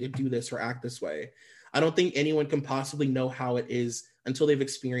telling me to do this or act this way. I don't think anyone can possibly know how it is until they've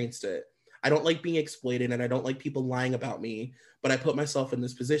experienced it. I don't like being exploited, and I don't like people lying about me, but I put myself in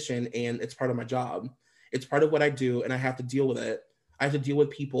this position, and it's part of my job. It's part of what I do, and I have to deal with it. I have to deal with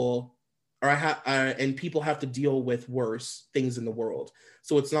people, and people have to deal with worse things in the world.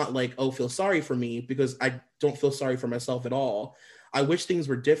 So it's not like, oh, feel sorry for me, because I don't feel sorry for myself at all. I wish things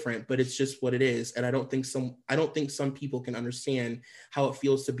were different, but it's just what it is. And I don't think some people can understand how it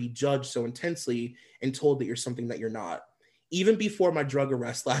feels to be judged so intensely and told that you're something that you're not. Even before my drug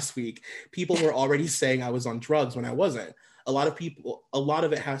arrest last week, people were already saying I was on drugs when I wasn't. A lot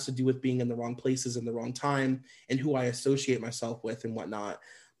of it has to do with being in the wrong places in the wrong time and who I associate myself with and whatnot.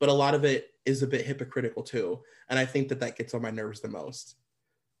 But a lot of it is a bit hypocritical too. And I think that gets on my nerves the most.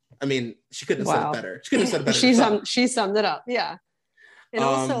 I mean, she couldn't have said it better. She couldn't have said it better. She summed it up. Yeah. And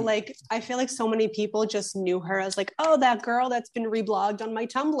also, like, I feel like so many people just knew her as like, oh, that girl that's been reblogged on my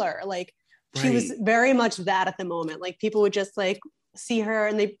Tumblr. Like, she was very much that at the moment. Like, people would just like see her,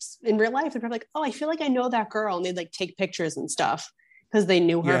 and they, in real life, they're probably like, oh, I feel like I know that girl. And they'd like take pictures and stuff because they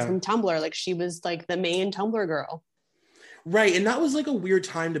knew her from Tumblr. Like, she was like the main Tumblr girl. Right. And that was like a weird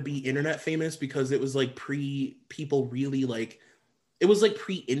time to be internet famous, because it was like people really like, it was like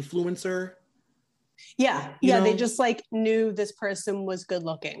pre-influencer. Yeah. Yeah. They just like knew this person was good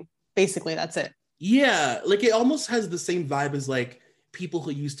looking. Basically, that's it. Yeah. Like, it almost has the same vibe as like people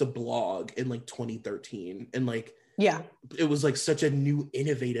who used to blog in like 2013. And like, yeah, it was like such a new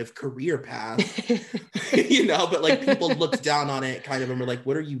innovative career path, but like people looked down on it kind of and were like,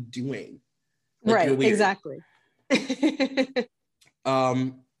 what are you doing? Like, right. Exactly. In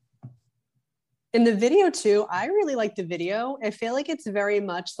the video too, I really like the video. I feel like it's very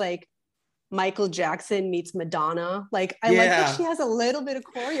much like Michael Jackson meets Madonna. Like, I like that she has a little bit of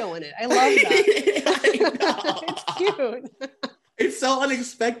choreo in it. I love that. It's cute. It's so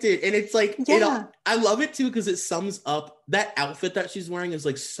unexpected. And it's like, I love it too, because it sums up that outfit that she's wearing is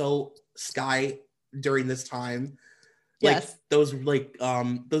like so Sky during this time. Like those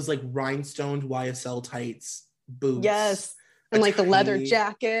rhinestoned YSL tights, boots. Yes. And like the leather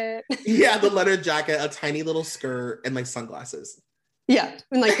jacket. Yeah, the leather jacket, a tiny little skirt, and like sunglasses. Yeah.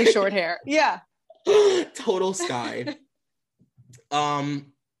 And like the short hair. Yeah. Total Sky.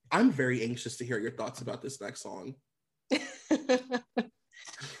 I'm very anxious to hear your thoughts about this next song.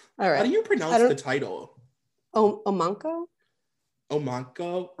 All right. How do you pronounce the title? Omanko?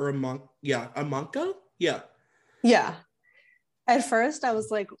 Omanko or Amanko? Yeah, Amanko? Yeah. Yeah. At first I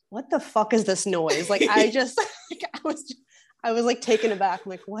was like, what the fuck is this noise? Like, I was like taken aback.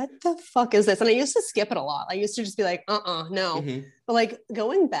 I'm like, what the fuck is this? And I used to skip it a lot. I used to just be like, no. Mm-hmm. But like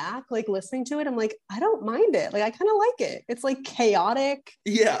going back, like listening to it, I'm like, I don't mind it. Like, I kind of like it. It's like chaotic.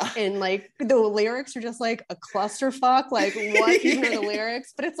 Yeah. And like the lyrics are just like a clusterfuck. Like, what even are the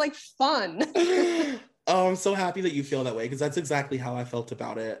lyrics? But it's like fun. Oh, I'm so happy that you feel that way, because that's exactly how I felt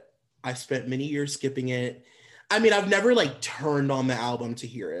about it. I spent many years skipping it. I mean, I've never like turned on the album to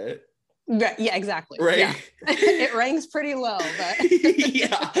hear it. Yeah, exactly. Right. Yeah. It ranks pretty low, but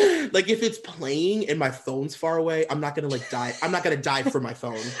yeah. Like, if it's playing and my phone's far away, I'm not gonna like die. I'm not gonna die for my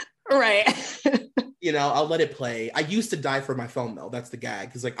phone. Right. I'll let it play. I used to die for my phone though. That's the gag.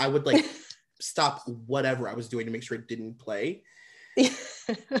 Because like I would like stop whatever I was doing to make sure it didn't play.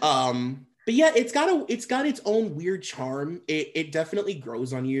 But yeah, it's got its own weird charm. It definitely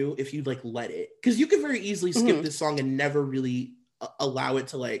grows on you if you like let it. Because you could very easily skip this song and never really allow it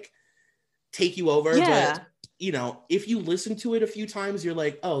to like take you over. Yeah. But if you listen to it a few times, you're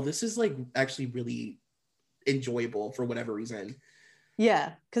like, oh, this is like actually really enjoyable for whatever reason.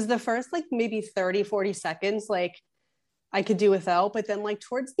 Yeah, because the first like maybe 30-40 seconds, like I could do without, but then like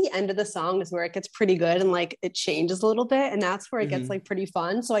towards the end of the song is where it gets pretty good and like it changes a little bit, and that's where it gets like pretty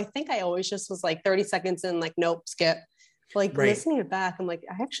fun. So I think I always just was like 30 seconds in, like, nope, skip. Like listening it back, I'm like,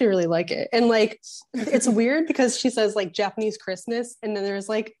 I actually really like it. And like it's weird because she says like Japanese Christmas, and then there's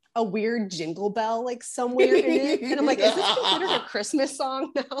like a weird jingle bell like somewhere in it, and I'm like, is this considered a Christmas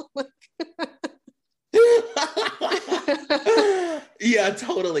song now? Yeah,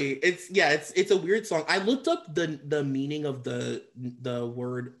 totally. It's a weird song. I looked up the meaning of the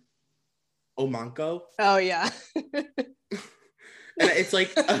word omanko. Oh yeah. And it's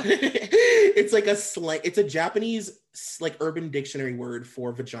like it's like a slang, it's a Japanese like urban dictionary word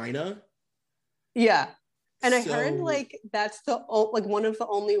for vagina. Yeah. And I So, heard like that's like one of the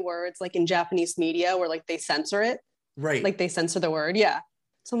only words like in Japanese media where like they censor it. right. Like they censor the word. Yeah.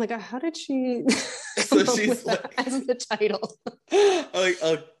 So I'm like, how did she So come up she's with that like, as the title?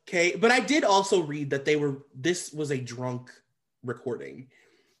 okay. But I did also read that this was a drunk recording.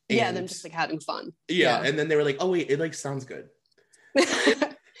 Yeah, them And just like having fun. yeah, Yeah. and then they were like, oh wait, it like sounds good.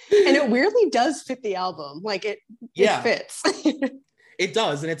 And it weirdly does fit the album. Like it fits. It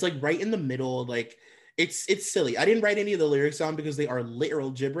does. And it's like right in the middle. Like it's silly. I didn't write any of the lyrics down because they are literal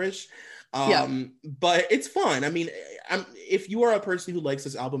gibberish. But it's fun. I mean, if you are a person who likes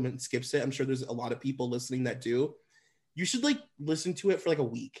this album and skips it, I'm sure there's a lot of people listening that do. You should like listen to it for like a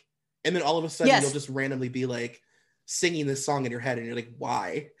week. And then all of a sudden you'll just randomly be like singing this song in your head and you're like,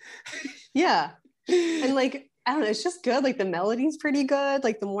 why? Yeah. And like, I don't know, it's just good. Like the melody's pretty good.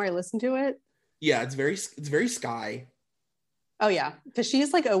 Like the more I listen to it. Yeah, it's very Sky. Oh yeah, because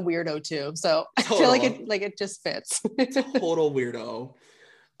she's like a weirdo too. So I feel like it just fits. Total weirdo.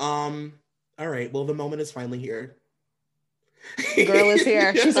 All right. Well, the moment is finally here. The girl is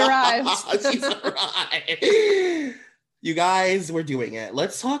here. She's arrived. She's arrived. You guys, we're doing it.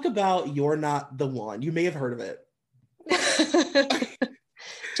 Let's talk about You're Not the One. You may have heard of it.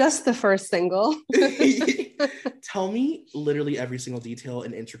 Just the first single. Tell me literally every single detail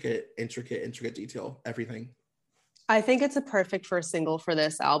and intricate detail. Everything. I think it's a perfect first single for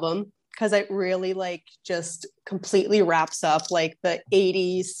this album because it really like just completely wraps up like the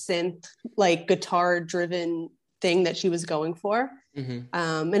 80s synth like guitar driven thing that she was going for. Mm-hmm.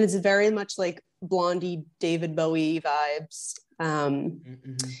 And it's very much like Blondie, David Bowie vibes.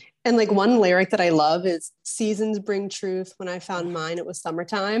 Mm-hmm. And like one lyric that I love is seasons bring truth. When I found mine, it was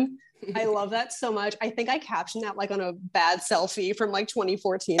summertime. I love that so much. I think I captioned that like on a bad selfie from like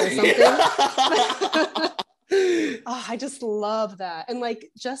 2014 or something. Oh, I just love that. And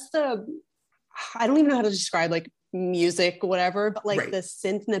like just I don't even know how to describe like music, whatever, but like the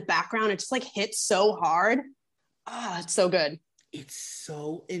synth in the background, it just like hits so hard. Ah, it's so good. It's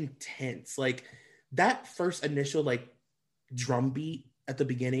so intense. Like that first initial like drum beat at the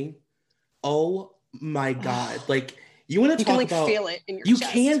beginning. Oh my God. Like you want to talk can, about feel it in your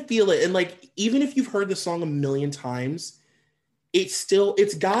chest. Can feel it. And like even if you've heard the song a million times, it's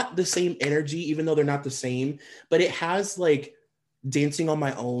got the same energy, even though they're not the same, but it has like Dancing on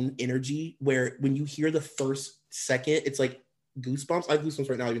My Own energy where when you hear the first second, it's like goosebumps. I have goosebumps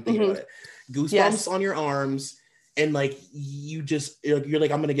right now even thinking about it. Goosebumps on your arms. And like you're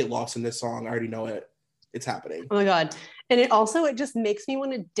like, I'm gonna get lost in this song. I already know it. It's happening. Oh my God. And it just makes me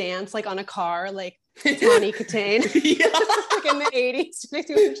want to dance like on a car, like Tawny Katane. Like in the 80s. It makes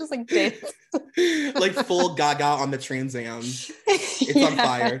me want to just like dance. Like full Gaga on the Trans Am. It's on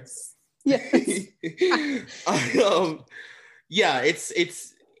fire. Yes. Yeah,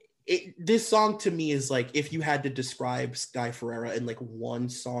 this song to me is like, if you had to describe Sky Ferreira in like one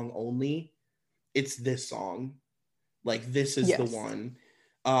song only, it's this song. Like this is the one.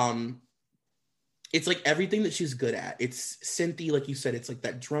 It's like everything that she's good at. It's synthy, like you said. It's like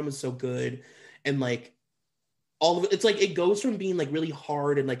that drum is so good, and like all of it. It's like it goes from being like really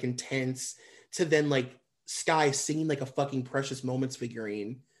hard and like intense to then like Sky singing like a fucking Precious Moments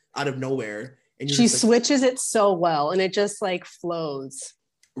figurine out of nowhere, and she switches it so well, and it just like flows.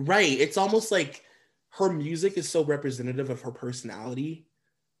 Right. It's almost like her music is so representative of her personality.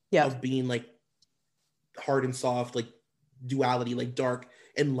 Yeah. Of being like hard and soft, like duality, like dark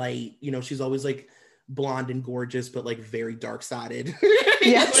and light. You know, she's always like blonde and gorgeous, but like very dark-sided.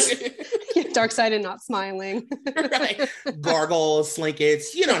 Yes. Dark-sided, not smiling. Right. Gargles,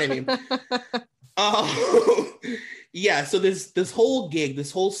 slinkets, you know what I mean? Yeah, so this whole gig,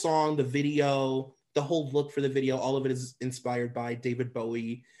 this whole song, the video, the whole look for the video, all of it is inspired by David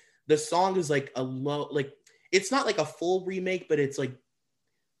Bowie. The song is like it's not like a full remake, but it's like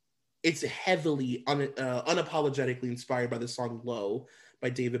it's heavily unapologetically inspired by the song Low by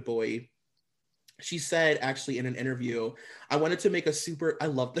David Bowie. She said actually in an interview, I love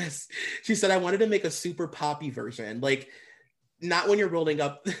this. She said, I wanted to make a super poppy version. Like not when you're rolling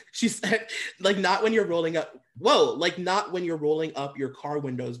up, she said, like not when you're rolling up, not when you're rolling up your car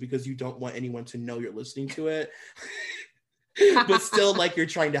windows because you don't want anyone to know you're listening to it. But still like you're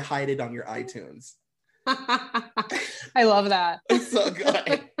trying to hide it on your iTunes. I love that. It's so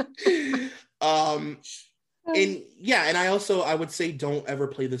good. And I would say don't ever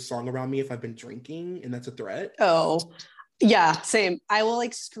play this song around me if I've been drinking, and that's a threat. Oh, Yeah, same. I will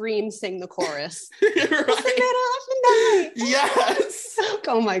like scream, sing the chorus. Right. It's the middle of the night. Yes.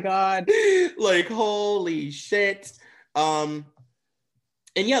 Oh my God. Like, holy shit. And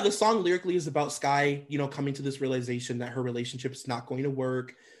yeah, the song lyrically is about Sky, you know, coming to this realization that her relationship is not going to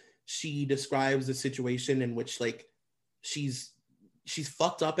work. She describes a situation in which like she's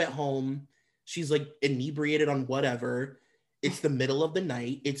fucked up at home. She's like inebriated on whatever. It's the middle of the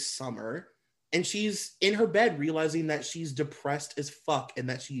night. It's summer. And she's in her bed realizing that she's depressed as fuck and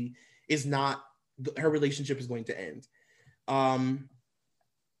that she is not, her relationship is going to end.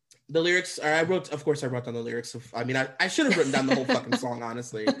 The lyrics are, I wrote down the lyrics of, I mean, I should have written down the whole fucking song,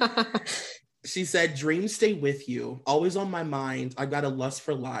 honestly. She said, dreams stay with you, always on my mind. I got a lust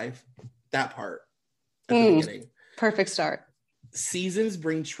for life. That part at the beginning. Perfect start. Seasons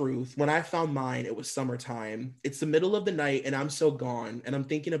bring truth. When I found mine, it was summertime. It's the middle of the night and I'm so gone. And I'm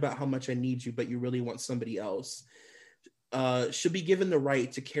thinking about how much I need you, but you really want somebody else. Should be given the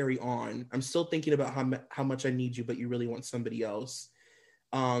right to carry on. I'm still thinking about how much I need you, but you really want somebody else.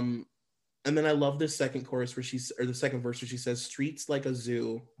 And then I love this second chorus the second verse where she says, streets like a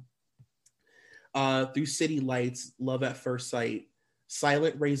zoo. Through city lights, love at first sight.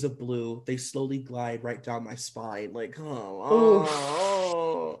 Silent rays of blue, they slowly glide right down my spine. Like,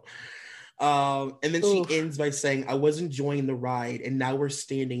 oh. And then she ends by saying, I was enjoying the ride, and now we're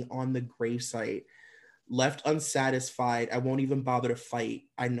standing on the gravesite. Left unsatisfied, I won't even bother to fight.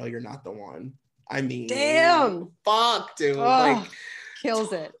 I know you're not the one. I mean, damn. Fuck, dude. Like,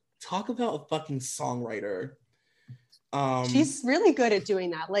 kills it. Talk about a fucking songwriter. She's really good at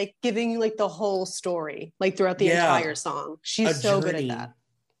doing that, like giving you like the whole story, like throughout the entire song. She's so good at that.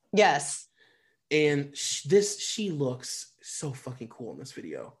 Yes. And she looks so fucking cool in this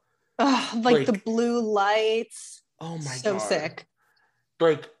video. Like the blue lights. Oh my God. So sick.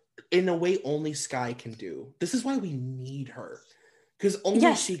 Like in a way only Sky can do. This is why we need her. Because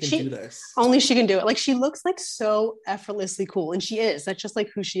only she can do this. Only she can do it. Like she looks like so effortlessly cool. And she is. That's just like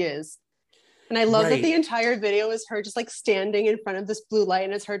who she is. And I love that the entire video is her just like standing in front of this blue light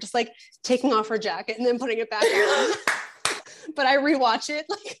and it's her just like taking off her jacket and then putting it back on. But I rewatch it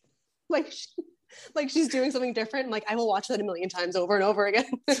like she's doing something different. And like I will watch that a million times over and over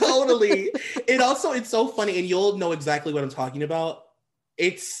again. Totally. It's so funny, and you'll know exactly what I'm talking about.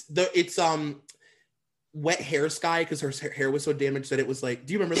 It's wet hair Sky, because her hair was so damaged that it was like,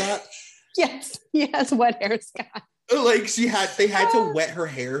 do you remember that? Yes, wet hair Sky. Like they had to wet her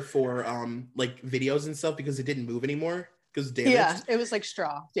hair for like videos and stuff because it didn't move anymore because damaged. Yeah, it was like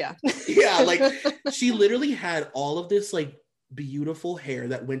straw. Yeah. Yeah, like she literally had all of this like beautiful hair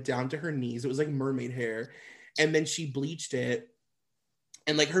that went down to her knees. It was like mermaid hair, and then she bleached it,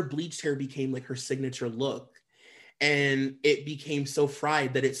 and like her bleached hair became like her signature look, and it became so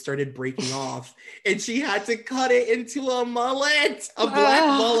fried that it started breaking off, and she had to cut it into a mullet, a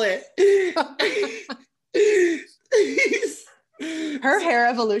black mullet. Her hair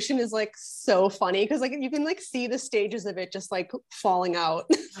evolution is like so funny because like you can like see the stages of it just like falling out.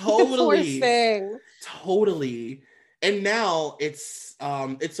 Totally. Poor thing. Totally. And now it's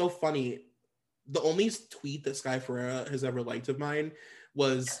so funny. The only tweet that Sky Ferreira has ever liked of mine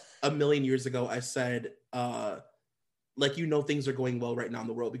was a million years ago. I said, like, you know, things are going well right now in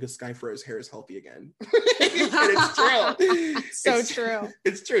the world because Sky Ferreira's hair is healthy again. And it's true. True.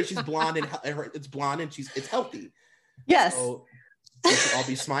 It's true. She's blonde and it's blonde and it's healthy. Yes. So we should all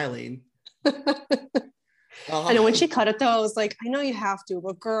be smiling. I know when she cut it though, I was like, I know you have to,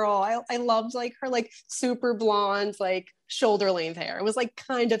 but girl, I loved like her like super blonde, like shoulder length hair. It was like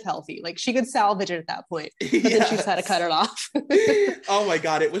kind of healthy. Like she could salvage it at that point, but then she just had to cut it off. Oh my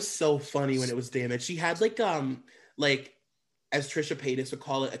God, it was so funny when it was damaged. She had like as Trisha Paytas would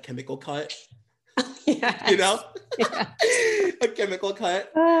call it, a chemical cut. Yes. You know? Yeah. A chemical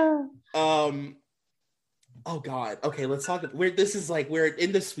cut. Oh God. Okay, let's talk. We're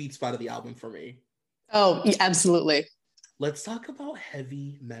in the sweet spot of the album for me. Oh, absolutely. Let's talk about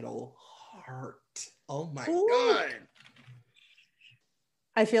Heavy Metal Heart. Oh my God.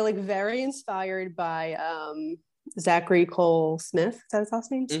 I feel like very inspired by Zachary Cole Smith. Is that his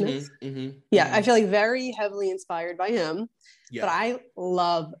last name? Smith? Yeah, I feel like very heavily inspired by him. Yeah. But I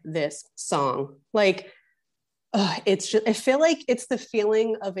love this song. Like, it's just, I feel like it's the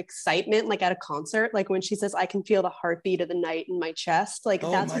feeling of excitement, like at a concert, like when she says, I can feel the heartbeat of the night in my chest. Like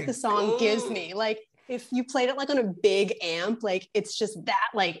that's what the song gives me. Like if you played it like on a big amp, like it's just that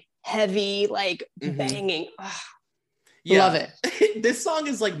like heavy, like banging. Yeah. Love it. This song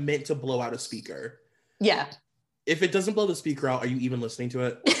is like meant to blow out a speaker. Yeah. If it doesn't blow the speaker out, are you even listening to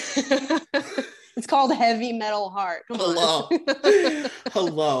it? It's called Heavy Metal Heart. Come Hello. on.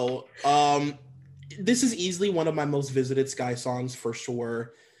 Hello. this is easily one of my most visited Sky songs for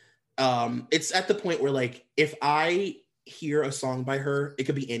sure. It's at the point where like if I hear a song by her, it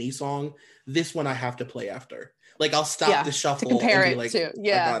could be any song. This one I have to play after. Like I'll stop the shuffle to compare and be it like,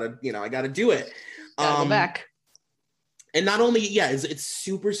 to, I gotta do it. Gotta go back. And not only, it's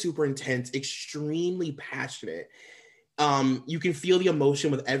super, super intense, extremely passionate. You can feel the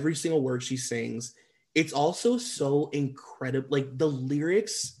emotion with every single word she sings. It's also so incredible. Like the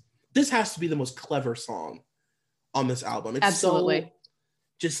lyrics, this has to be the most clever song on this album. It's absolutely so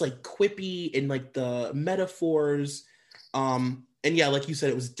just like quippy and like the metaphors. And yeah, like you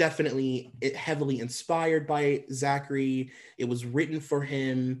said, it was definitely heavily inspired by Zachary. It was written for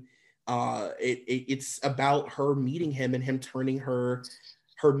him. It's about her meeting him and him turning her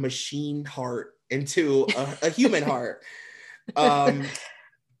machine heart into a human heart.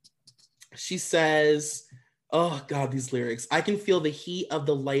 She says, oh God, these lyrics. I can feel the heat of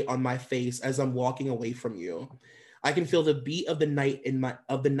the light on my face as I'm walking away from you. I can feel the beat of the night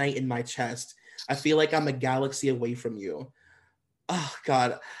in my chest. I feel like I'm a galaxy away from you. Oh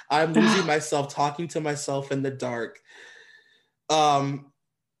God, I'm losing myself talking to myself in the dark. When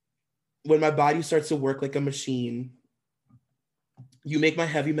my body starts to work like a machine, you make my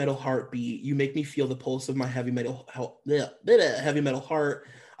heavy metal heart beat. You make me feel the pulse of my heavy metal heart.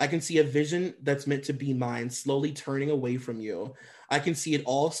 I can see a vision that's meant to be mine, slowly turning away from you. I can see it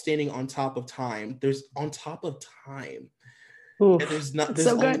all standing on top of time. There's on top of time. Oof, and there's not. It's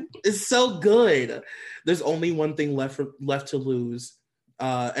so good. It's so good. There's only one thing left to lose.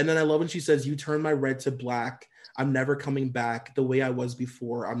 And then I love when she says, "You turn my red to black. I'm never coming back. The way I was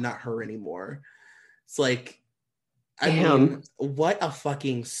before. I'm not her anymore." It's like, I mean, what a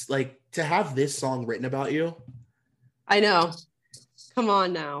fucking like to have this song written about you. I know. Come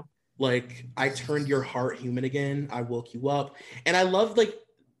on now. Like, I turned your heart human again. I woke you up. And I love like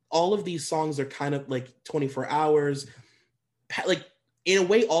all of these songs are kind of like 24 hours. Like in a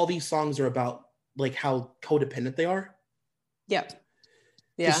way, all these songs are about like how codependent they are. Yep.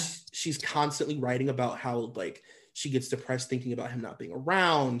 Yeah. She's constantly writing about how like she gets depressed thinking about him not being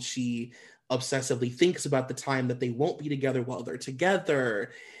around. She obsessively thinks about the time that they won't be together while they're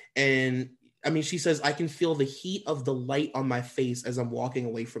together. And I mean, she says, I can feel the heat of the light on my face as I'm walking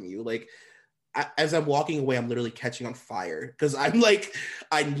away from you. Like, as I'm walking away, I'm literally catching on fire because I'm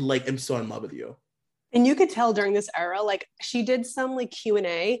so in love with you. And you could tell during this era, like she did some like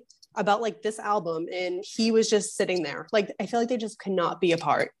Q&A about like this album and he was just sitting there. Like, I feel like they just could not be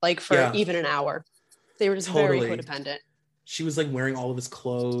apart, like for even an hour. They were just very codependent. She was like wearing all of his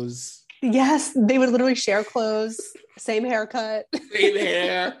clothes. Yes, they would literally share clothes, same haircut, same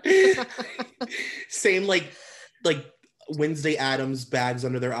hair, same like Wednesday Addams bags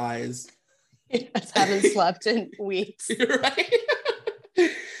under their eyes. Yes, haven't slept in weeks. Right.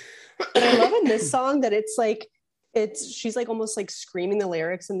 But I love in this song that she's like almost like screaming the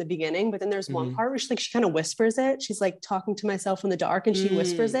lyrics in the beginning, but then there's one part where she kind of whispers it. She's like talking to myself in the dark and she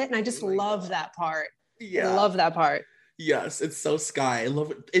whispers it, and I just love that part. Yeah, I love that part. Yes, it's so Sky. I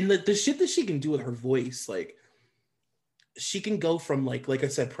love it. And the shit that she can do with her voice, like she can go from like I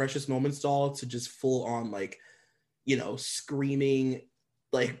said, Precious Moments doll to just full on like, you know, screaming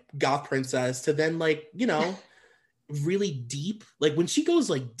like goth princess to then like, you know, really deep. Like when she goes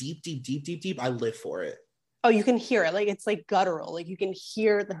like deep, I live for it. Oh, you can hear it. Like it's like guttural. Like you can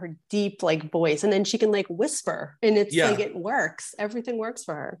hear her deep like voice, and then she can like whisper, and it's like it works. Everything works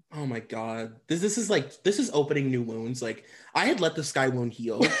for her. Oh my God, this is opening new wounds. Like I had let the Sky wound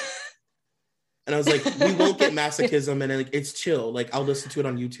heal, and I was like, we won't get masochism, and like it's chill. Like I'll listen to it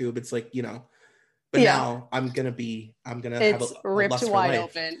on YouTube. It's like, you know, but now I'm gonna have a ripped lust wide for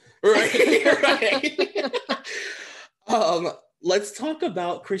life. Open. Right. Let's talk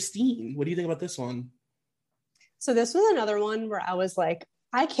about Christine. What do you think about this one? So this was another one where I was like,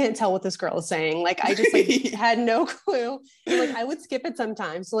 I can't tell what this girl is saying. Like, I just like had no clue. And, like, I would skip it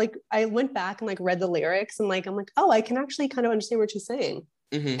sometimes. So like, I went back and like read the lyrics and like, I'm like, oh, I can actually kind of understand what she's saying.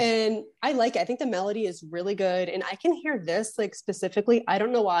 Mm-hmm. And I like it. I think the melody is really good. And I can hear this like specifically. I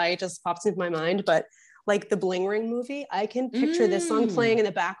don't know why it just pops into my mind, but like the Bling Ring movie, I can picture this song playing in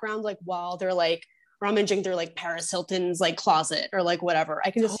the background, like while they're like rummaging through like Paris Hilton's like closet or like whatever.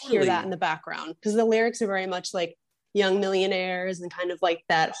 I can just hear that in the background because the lyrics are very much like young millionaires and kind of like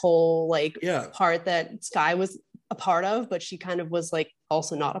that whole like part that Sky was a part of, but she kind of was like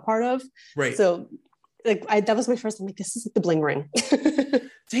also not a part of. Right. So like that was my first, I'm like, this is like the Bling Ring.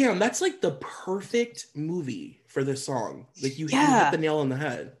 Damn, that's like the perfect movie for this song. Like you hit the nail on the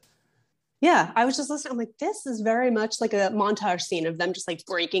head. Yeah, I was just listening. I'm like, this is very much like a montage scene of them just like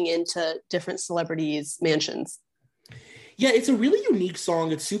breaking into different celebrities' mansions. Yeah, it's a really unique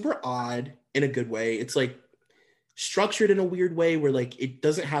song. It's super odd. in a good way. It's like structured in a weird way where like it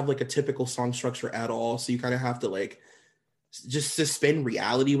doesn't have like a typical song structure at all. So you kind of have to like just suspend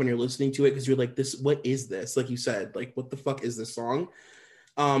reality when you're listening to it, because you're like, this, what is this? Like you said, like what the fuck is this song?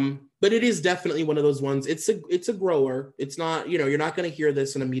 But it is definitely one of those ones. It's a grower. It's not, you know, you're not going to hear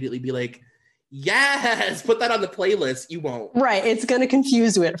this and immediately be like, yes, put that on the playlist. You won't. Right. It's going to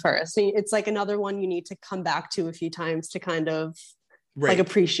confuse you at first. It's like another one you need to come back to a few times to kind of like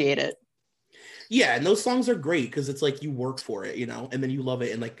appreciate it. Yeah. And those songs are great because it's like you work for it, you know, and then you love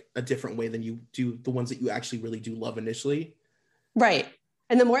it in like a different way than you do the ones that you actually really do love initially. Right.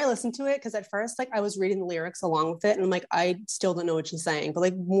 And the more I listened to it, because at first, like I was reading the lyrics along with it, and I'm like, I still don't know what she's saying. But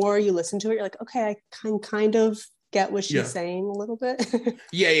like, more you listen to it, you're like, okay, I can kind of get what she's saying a little bit.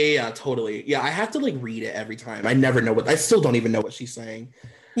 Yeah, totally. Yeah, I have to like read it every time. I still don't even know what she's saying.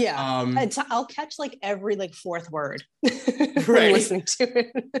 Yeah, I'll catch like every like fourth word right listening to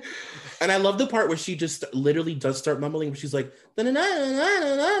it. And I love the part where she just literally does start mumbling, where she's like, like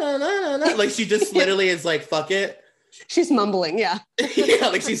she just literally is like, fuck it. She's mumbling, yeah. Yeah,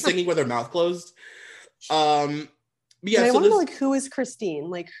 like she's singing with her mouth closed. Yeah, and I want to know, like, who is Christine?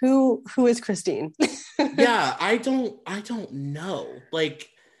 Like, who is Christine? Yeah, I don't know. Like,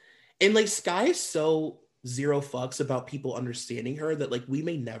 and like Sky is so zero fucks about people understanding her that like we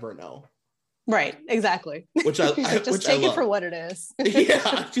may never know. Right, exactly. Which I just take it for what it is.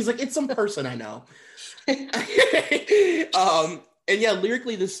 Yeah, she's like, it's some person I know. And yeah,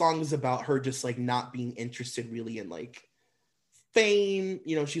 lyrically, this song is about her just like not being interested really in like fame.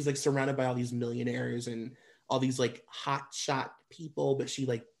 You know, she's like surrounded by all these millionaires and all these like hot shot people, but she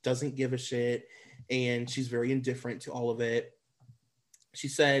like doesn't give a shit. And she's very indifferent to all of it. She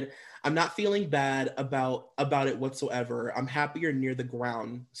said, I'm not feeling bad about it whatsoever. I'm happier near the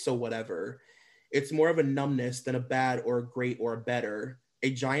ground, so whatever. It's more of a numbness than a bad or a great or a better. A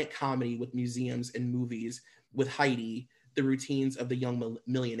giant comedy with museums and movies with Heidi, the routines of the young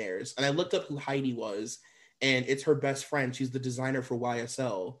millionaires. And I looked up who Heidi was, and it's her best friend. She's the designer for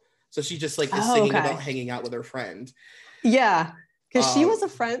YSL. So she just like is singing about hanging out with her friend. Yeah. Because she was a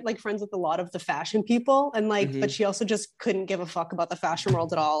friend, like friends with a lot of the fashion people, and like, but she also just couldn't give a fuck about the fashion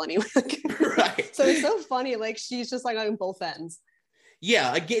world at all anyway. Right. So it's so funny. Like she's just like on both ends.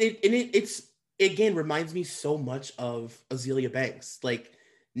 Yeah, again, it again reminds me so much of Azealia Banks, like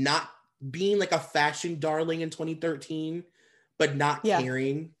not being like a fashion darling in 2013, but not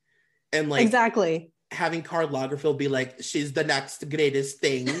caring, and like exactly having Karl Lagerfeld be like, she's the next greatest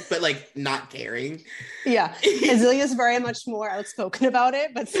thing, but like not caring. Yeah, Azalea's very much more outspoken about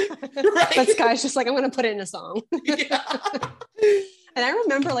it, but but Sky's just like, I'm gonna put it in a song. Yeah. And I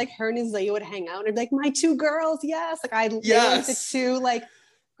remember like her and Azalea would hang out and be like, my two girls, yes. Like they were the two like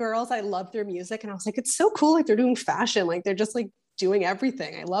girls. I loved their music, and I was like, it's so cool. Like they're doing fashion, like they're just like doing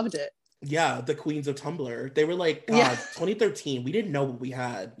everything. I loved it. Yeah, the queens of Tumblr. They were like, God, 2013. We didn't know what we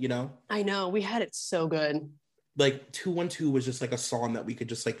had, you know? I know. We had it so good. Like 212 was just like a song that we could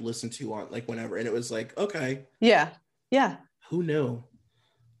just like listen to on like whenever. And it was like, okay. Yeah. Yeah. Who knew?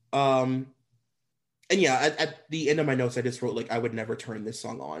 And yeah, at the end of my notes, I just wrote like, I would never turn this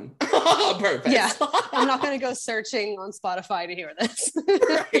song on. Perfect. Yeah. I'm not going to go searching on Spotify to hear this.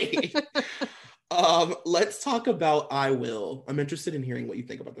 Right. Let's talk about I Will. I'm interested in hearing what you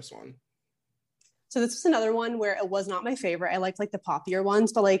think about this one. So this was another one where it was not my favorite. I liked like the poppier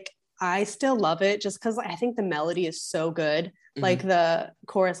ones, but like I still love it just because I think the melody is so good. Mm-hmm. Like the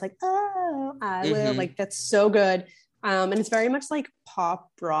chorus, like, oh, I will, like that's so good. And it's very much like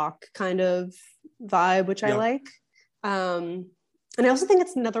pop rock kind of vibe, which I like. And I also think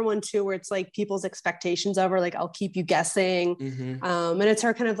it's another one too, where it's like people's expectations of her, like, I'll keep you guessing. And it's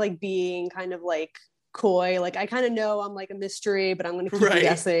her kind of like being kind of like coy, like I kind of know I'm like a mystery, but I'm gonna keep you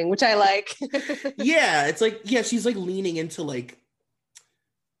guessing, which I like. Yeah, it's like, yeah, she's like leaning into like,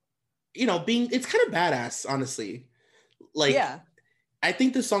 you know, being, it's kind of badass, honestly. Like, yeah, I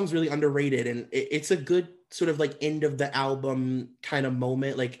think this song's really underrated, and it's a good sort of like end of the album kind of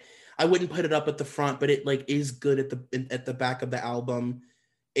moment. Like I wouldn't put it up at the front, but it like is good at the back of the album.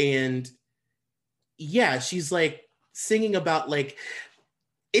 And yeah, she's like singing about like,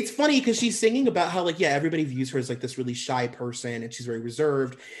 it's funny because she's singing about how like, yeah, everybody views her as like this really shy person and she's very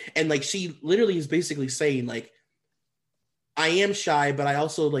reserved. And like, she literally is basically saying like, I am shy, but I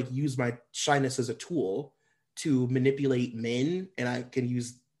also like use my shyness as a tool to manipulate men, and I can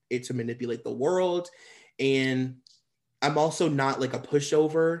use it to manipulate the world. And I'm also not like a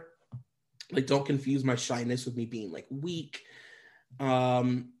pushover. Like, don't confuse my shyness with me being like weak.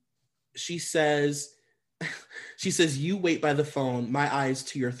 She says, you wait by the phone, my eyes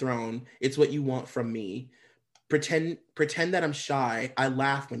to your throne. It's what you want from me. pretend that I'm shy. I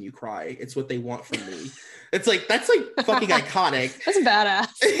laugh when you cry. It's what they want from me. It's like, that's like fucking iconic. That's badass.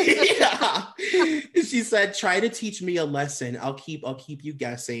 Yeah. She said, try to teach me a lesson. I'll keep you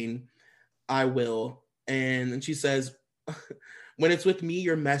guessing. I will. And then she says, when it's with me,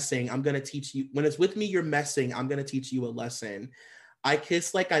 you're messing. I'm going to teach you. When it's with me, you're messing. I'm going to teach you a lesson. I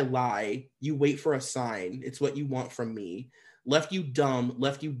kiss like I lie. You wait for a sign. It's what you want from me. Left you dumb,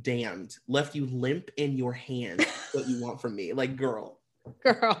 left you damned, left you limp in your hand. What you want from me. Like, girl.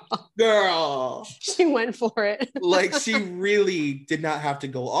 She went for it. Like, she really did not have to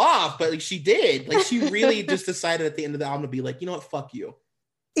go off, but like she did. Like, she really just decided at the end of the album to be like, you know what, fuck you.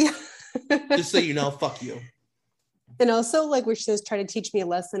 Yeah. Just so you know, fuck you. And also, like, where she says, try to teach me a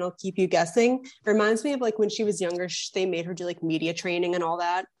lesson, I'll keep you guessing. It reminds me of, like, when she was younger, they made her do, like, media training and all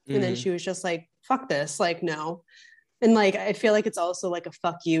that. Mm-hmm. And then she was just like, fuck this. Like, no. And, like, I feel like it's also, like, a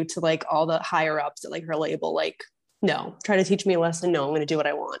fuck you to, like, all the higher-ups at, like, her label. Like, no, try to teach me a lesson. No, I'm going to do what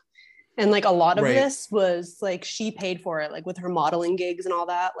I want. And, like, a lot of this was, like, she paid for it, like, with her modeling gigs and all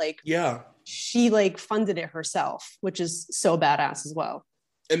that. Like, yeah, she, like, funded it herself, which is so badass as well.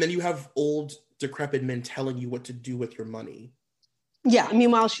 And then you have old decrepit men telling you what to do with your money. Yeah.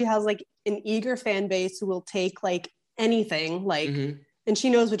 Meanwhile, she has like an eager fan base who will take like anything, like, and she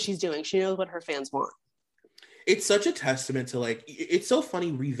knows what she's doing. She knows what her fans want. It's such a testament to like, it's so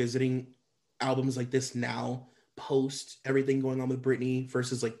funny revisiting albums like this now, post everything going on with Britney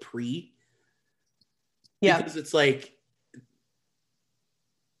versus like pre. Yeah. Because it's like,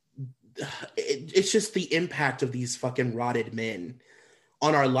 it's just the impact of these fucking rotted men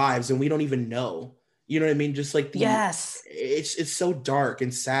on our lives, and we don't even know. You know what I mean? Just like it's so dark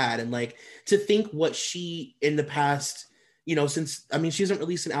and sad, and like to think what she in the past, you know, since she hasn't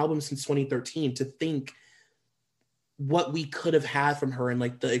released an album since 2013. To think what we could have had from her and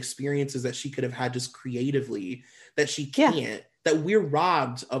like the experiences that she could have had just creatively that she can't. That we're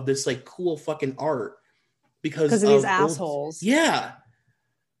robbed of this like cool fucking art because of these assholes. Yeah.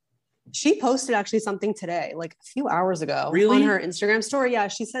 She posted actually something today, like a few hours ago, really? On her Instagram story. Yeah,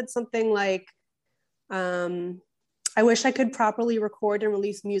 she said something like, I wish I could properly record and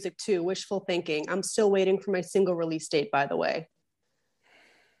release music too. Wishful thinking. I'm still waiting for my single release date, by the way.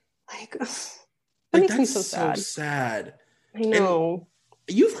 Like, that makes me so sad. So sad. I know.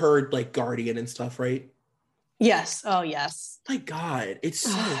 And you've heard like Guardian and stuff, right? Yes. Oh, yes. My God, it's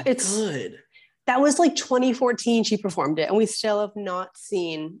so good. That was like 2014 she performed it, and we still have not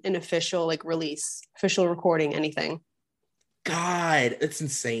seen an official like release, official recording, anything. God, it's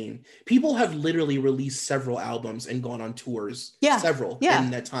insane. People have literally released several albums and gone on tours. Yeah. Several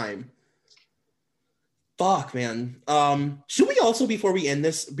in that time. Fuck, man. Should we also, before we end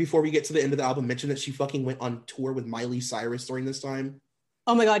this, before we get to the end of the album, mention that she fucking went on tour with Miley Cyrus during this time?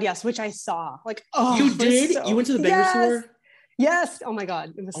 Oh my God, yes, which I saw. Like, oh, you did? You went to the Banger tour? Yes. Oh my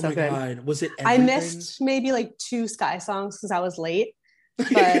God. It was so good. God. Was it everything? I missed maybe like 2 Sky songs because I was late.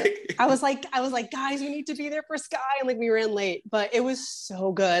 But I was like, guys, we need to be there for Sky. And like we ran late. But it was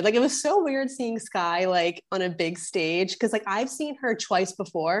so good. Like it was so weird seeing Sky like on a big stage. Cause like I've seen her twice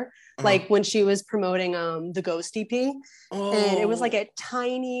before. Like when she was promoting the Ghost EP. Oh. And it was like at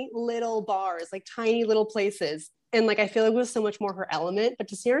tiny little bars, like tiny little places. And like I feel like it was so much more her element, but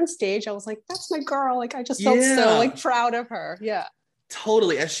to see her on stage, I was like, "That's my girl!" Like I just felt so like proud of her. Yeah,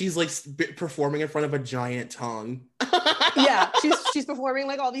 totally. As she's like performing in front of a giant tongue. Yeah, she's performing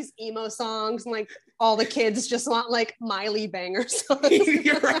like all these emo songs, and like all the kids just want like Miley banger songs.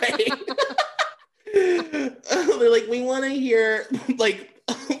 You're right. They're like, we want to hear like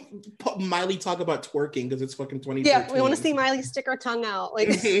Miley talk about twerking because it's fucking 2013. Yeah, we want to see Miley stick her tongue out,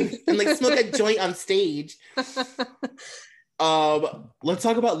 like and like smoke a joint on stage. Let's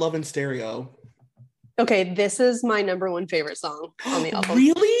talk about Love in Stereo. Okay, this is my number 1 favorite song on the album.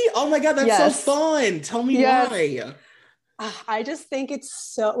 Really? Oh my God, that's so fun. Tell me why. I just think it's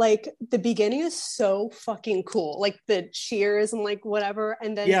so like the beginning is so fucking cool, like the cheers and like whatever,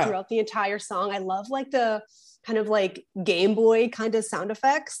 and then throughout the entire song I love like the kind of like Game Boy kind of sound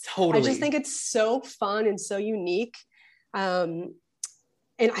effects. Totally. I just think it's so fun and so unique, and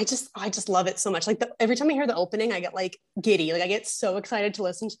I just love it so much. Like every time I hear the opening I get like giddy, like I get so excited to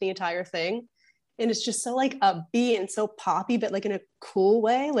listen to the entire thing. And it's just so like upbeat and so poppy, but like in a cool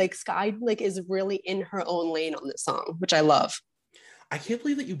way. Like Sky like is really in her own lane on this song, which I love. I can't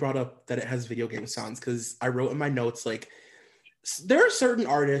believe that you brought up that it has video game sounds, because I wrote in my notes like there are certain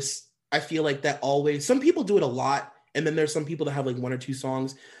artists I feel like that always, some people do it a lot, and then there's some people that have like 1 or 2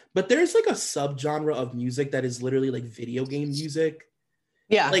 songs, but there's like a subgenre of music that is literally like video game music.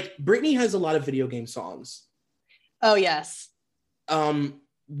 Yeah, like Britney has a lot of video game songs. Oh yes.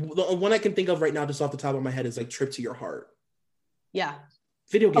 The one I can think of right now, just off the top of my head, is like "Trip to Your Heart." Yeah,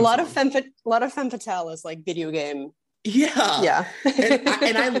 Video game. A lot of femme fatale is like video game. Yeah, yeah.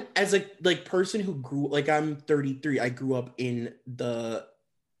 and I as a like person who grew, like, I'm 33. I grew up in the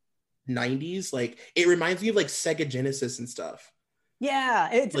 90s. Like, it reminds me of like Sega Genesis and stuff. Yeah,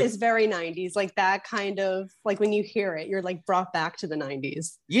 Like, it's very 90s, like that kind of, like when you hear it, you're like brought back to the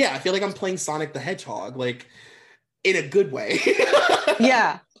 90s. yeah, I feel like I'm playing Sonic the Hedgehog, like, in a good way.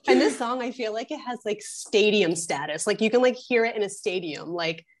 Yeah. And this song, I feel like it has like stadium status. Like you can like hear it in a stadium.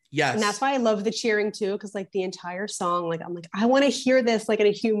 Like, Yes. and that's why I love the cheering too, because like the entire song, like I'm like, I want to hear this like in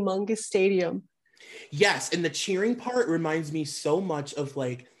a humongous stadium. Yes, and the cheering part reminds me so much of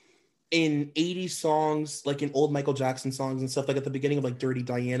like in 80s songs, like in old Michael Jackson songs and stuff, like at the beginning of like Dirty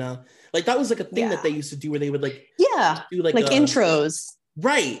Diana. Like that was like a thing that they used to do where they would like do like intros.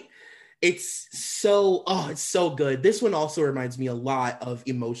 Right. It's so good. This one also reminds me a lot of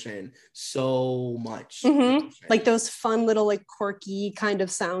Emotion. So much. Emotion. Like those fun little like quirky kind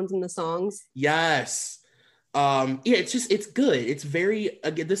of sounds in the songs. Yes. Yeah, it's good. It's very,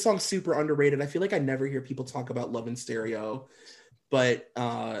 again, this song's super underrated. I feel like I never hear people talk about Love in Stereo, but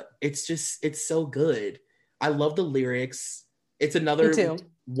it's so good. I love the lyrics. It's another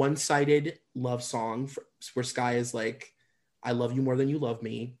one-sided love song where Sky is like, I love you more than you love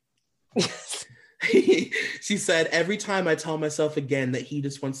me. She said, every time I tell myself again that he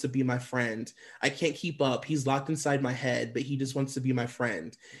just wants to be my friend, I can't keep up. He's locked inside my head, but he just wants to be my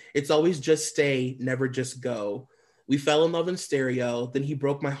friend. It's always just stay, never just go. We fell in love in stereo, then he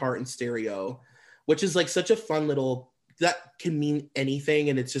broke my heart in stereo, which is like such a fun little, that can mean anything,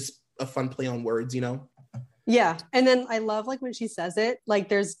 and it's just a fun play on words, you know? Yeah. And then I love like when she says it, like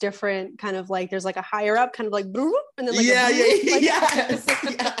there's different kind of like, there's like a higher up kind of like, and then like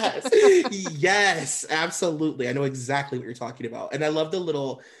yes, absolutely. I know exactly what you're talking about. And I love the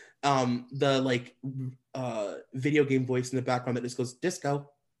little video game voice in the background that just goes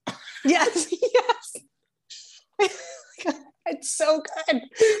disco. Yes. It's so good.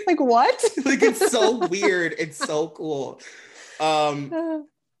 Like what? Like it's so weird. It's so cool.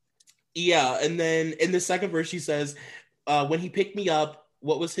 Yeah, and then in the second verse, she says, when he picked me up,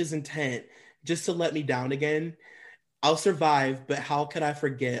 what was his intent? Just to let me down again? I'll survive, but how could I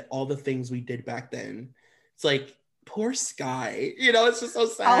forget all the things we did back then? It's like, poor Sky. You know, it's just so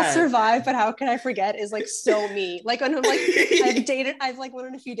sad. I'll survive, but how can I forget is like so me. Like when I'm like, I've like went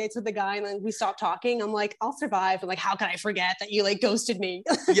on a few dates with the guy and then we stopped talking. I'm like, I'll survive. And like, how can I forget that you like ghosted me?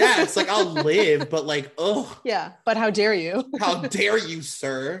 Yeah, it's like, I'll live, but like, oh. Yeah, but how dare you? How dare you,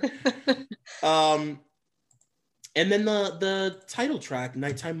 sir? And then the title track,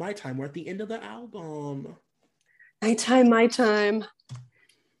 Nighttime My Time, we're at the end of the album. Nighttime My Time.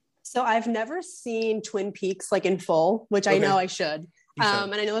 So I've never seen Twin Peaks like in full, which I know I should.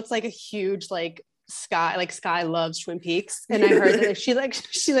 And I know it's like a huge like Sky loves Twin Peaks. And I heard that she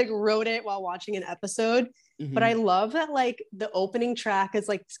wrote it while watching an episode. Mm-hmm. But I love that like the opening track is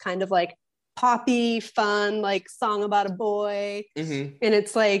like kind of like poppy, fun, like song about a boy. Mm-hmm. And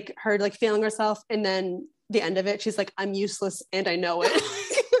it's like her like feeling herself. And then the end of it, she's like, I'm useless and I know it.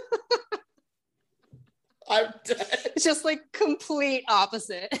 I'm dead. It's just like complete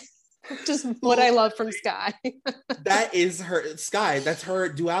opposite. Just what I love from Sky. That is her Sky. That's her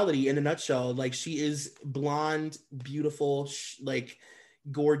duality in a nutshell. Like she is blonde, beautiful, like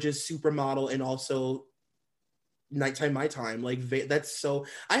gorgeous supermodel, and also Nighttime My Time. Like that's so.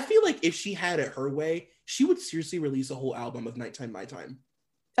 I feel like if she had it her way, she would seriously release a whole album of Nighttime My Time.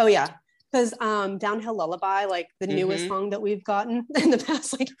 Oh yeah. Because Downhill Lullaby, like the newest song that we've gotten in the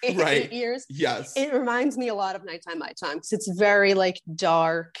past like 8 years, yes, it reminds me a lot of Nighttime My Time because it's very like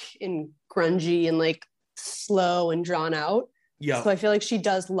dark and grungy and like slow and drawn out. Yeah. So I feel like she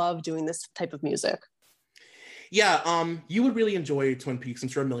does love doing this type of music. Yeah, you would really enjoy Twin Peaks. I'm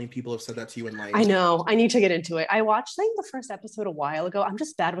sure a million people have said that to you in life. I know. I need to get into it. I watched like the first episode a while ago. I'm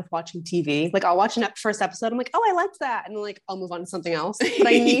just bad with watching TV. Like I'll watch an first episode. I'm like, oh, I liked that, and then like I'll move on to something else. But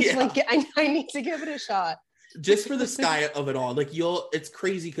I need to like I need to give it a shot. Just for the Sky of it all. Like it's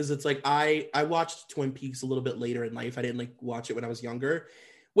crazy because it's like I watched Twin Peaks a little bit later in life. I didn't like watch it when I was younger,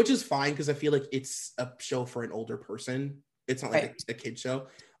 which is fine because I feel like it's a show for an older person. It's not like a kid show.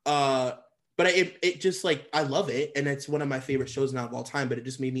 But it just like, I love it. And it's one of my favorite shows now of all time, but it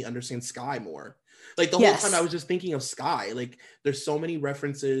just made me understand Sky more. Like the whole time I was just thinking of Sky. Like there's so many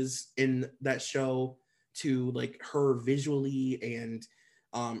references in that show to like her visually and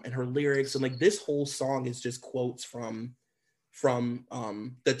her lyrics. And like this whole song is just quotes from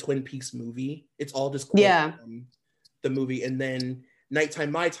the Twin Peaks movie. It's all just quotes from the movie. And then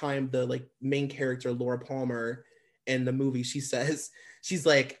Nighttime My Time, the like main character, Laura Palmer, in the movie, she says, she's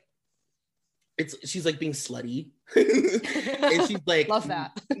like being slutty. And she's like, love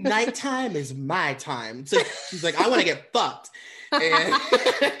that. Nighttime is my time. So she's like, I want to get fucked. And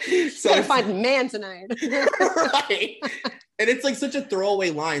so gotta find a man tonight. Right. And it's like such a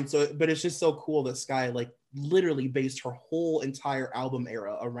throwaway line. So, but it's just so cool that Sky like literally based her whole entire album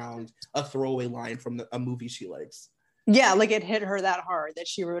era around a throwaway line from a movie she likes. Yeah, like it hit her that hard that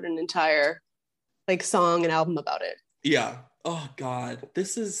she wrote an entire like song and album about it. Yeah. Oh God.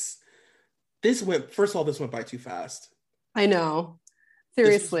 This went by too fast. I know.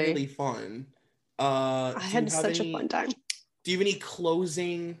 Seriously. This was really fun. I had such a fun time. Do you have any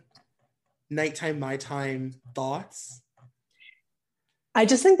closing Nighttime, My Time thoughts? I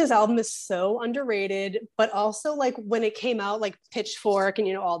just think this album is so underrated, but also like when it came out, like Pitchfork and,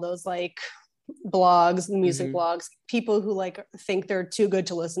 you know, all those like blogs, music blogs, people who like think they're too good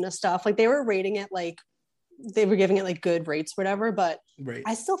to listen to stuff, like they were rating it like, they were giving it like good rates, whatever. But right.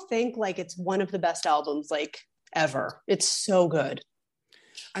 I still think like it's one of the best albums like ever. It's so good.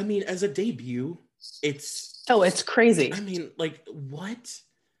 I mean, as a debut, it's crazy. I mean, like what?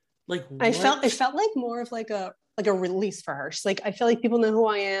 Like what? It felt like more of like a release for her. She's like, I feel like people know who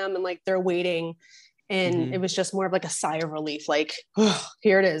I am and like they're waiting. And it was just more of like a sigh of relief. Like, oh,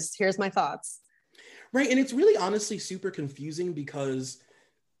 here it is. Here's my thoughts. Right. And it's really honestly super confusing because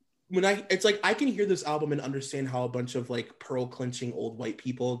it's like, I can hear this album and understand how a bunch of like pearl clenching old white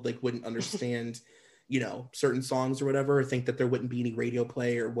people like wouldn't understand, you know, certain songs or whatever, or think that there wouldn't be any radio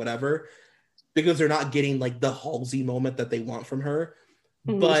play or whatever, because they're not getting like the Halsey moment that they want from her.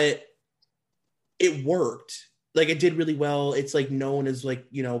 But it worked. Like it did really well. It's like known as like,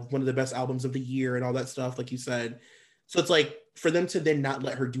 you know, one of the best albums of the year and all that stuff, like you said. So it's like for them to then not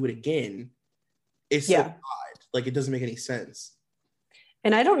let her do it again is so odd. Like it doesn't make any sense.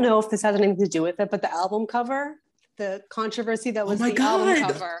 And I don't know if this has anything to do with it, but the album cover, the controversy that was album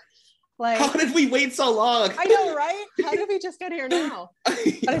cover. Like, how did we wait so long? I know, right? How did we just get here now?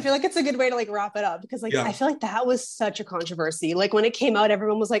 But I feel like it's a good way to like wrap it up because like I feel like that was such a controversy. Like when it came out,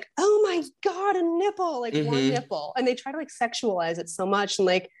 everyone was like, "Oh my God, a nipple!" Like one nipple, and they try to like sexualize it so much, and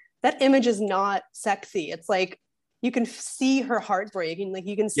like that image is not sexy. It's like you can see her heartbreak, and like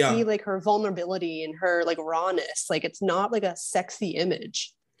you can see like her vulnerability and her like rawness. Like it's not like a sexy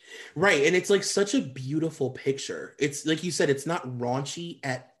image. Right. And it's like such a beautiful picture. It's like you said, it's not raunchy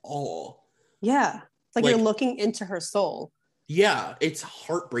at all. Yeah. It's like you're looking into her soul. Yeah. It's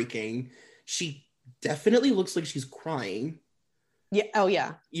heartbreaking. She definitely looks like she's crying. Yeah. Oh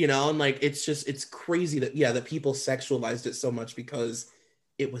yeah. You know, and like it's crazy that people sexualized it so much because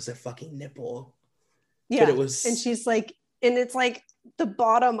it was a fucking nipple. Yeah. But it was, and she's like, and it's like the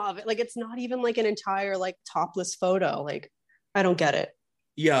bottom of it. Like it's not even like an entire like topless photo. Like I don't get it.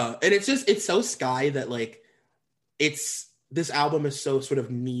 Yeah, and it's so Sky that like this album is so sort of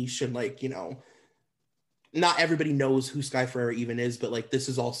niche and like, you know, not everybody knows who Sky Ferreira even is, but like this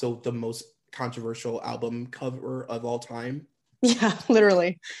is also the most controversial album cover of all time. Yeah,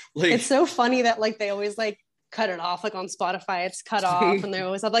 literally. Like it's so funny that like they always like cut it off, like on Spotify it's cut off and they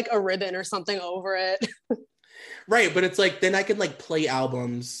always have like a ribbon or something over it. Right, but it's like then I can like play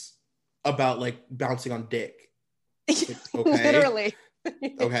albums about like bouncing on dick. Like, okay. Literally.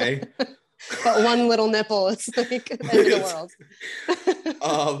 Okay. But one little nipple, it's like the end of the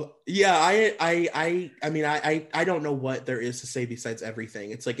world. Yeah, I mean I don't know what there is to say besides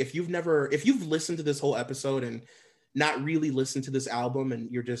everything. It's like if you've listened to this whole episode and not really listened to this album and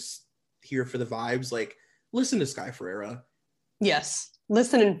you're just here for the vibes, like listen to Sky Ferreira. Yes,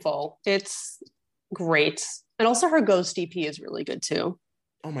 listen in full. It's great. And also her Ghost EP is really good too.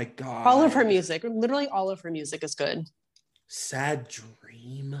 Oh my God. All of her music, literally all of her music is good. Sad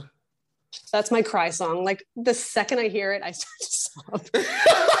Dream. That's my cry song. Like the second I hear it, I start to sob.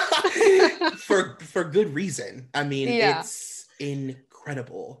 for good reason. I mean, it's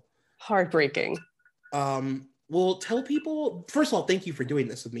incredible. Heartbreaking. Well, tell people, first of all, thank you for doing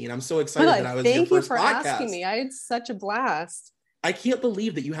this with me. And I'm so excited that I was your first podcast. Thank you for asking me. I had such a blast. I can't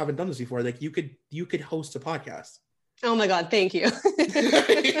believe that you haven't done this before. Like you could host a podcast. Oh my God, thank you.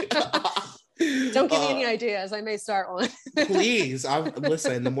 Don't give me any ideas. I may start one. Please.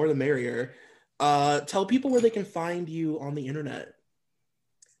 Listen, the more the merrier. Tell people where they can find you on the internet.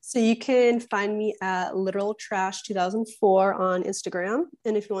 So you can find me at Literal Trash 2004 on Instagram.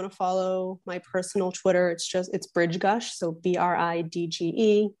 And if you want to follow my personal Twitter, it's Bridge Gush. So BridgeGush.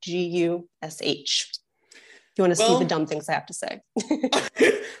 If you want to see the dumb things I have to say.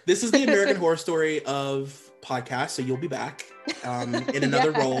 This is the American Horror Story of podcasts. So you'll be back in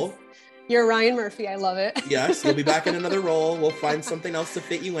another role. You're Ryan Murphy. I love it. Yes, you'll be back in another role. We'll find something else to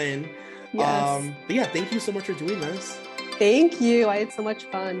fit you in. Yes. But yeah, thank you so much for doing this. Thank you. I had so much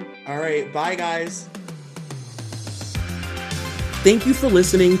fun. All right. Bye, guys. Thank you for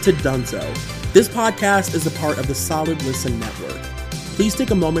listening to Dunzo. This podcast is a part of the Solid Listen Network. Please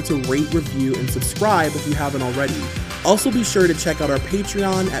take a moment to rate, review, and subscribe if you haven't already. Also be sure to check out our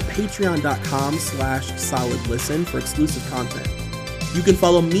Patreon at patreon.com/solidlisten for exclusive content. You can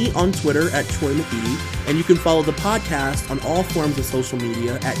follow me on Twitter at Troy McEady, and you can follow the podcast on all forms of social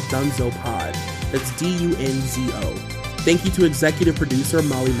media at DunzoPod. That's DUNZO. Thank you to executive producer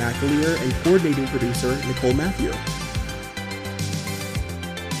Molly McAleer and coordinating producer Nicole Matthew.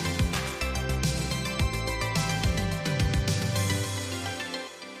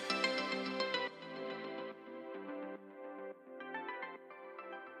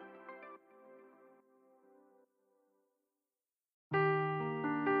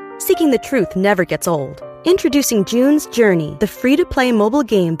 Seeking the truth never gets old. Introducing June's Journey, the free-to-play mobile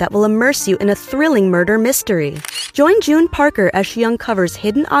game that will immerse you in a thrilling murder mystery. Join June Parker as she uncovers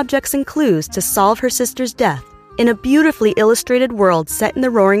hidden objects and clues to solve her sister's death in a beautifully illustrated world set in the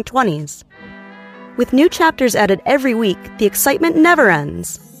Roaring '20s. With new chapters added every week, the excitement never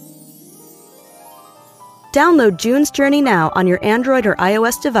ends. Download June's Journey now on your Android or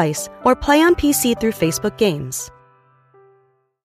iOS device, or play on PC through Facebook Games.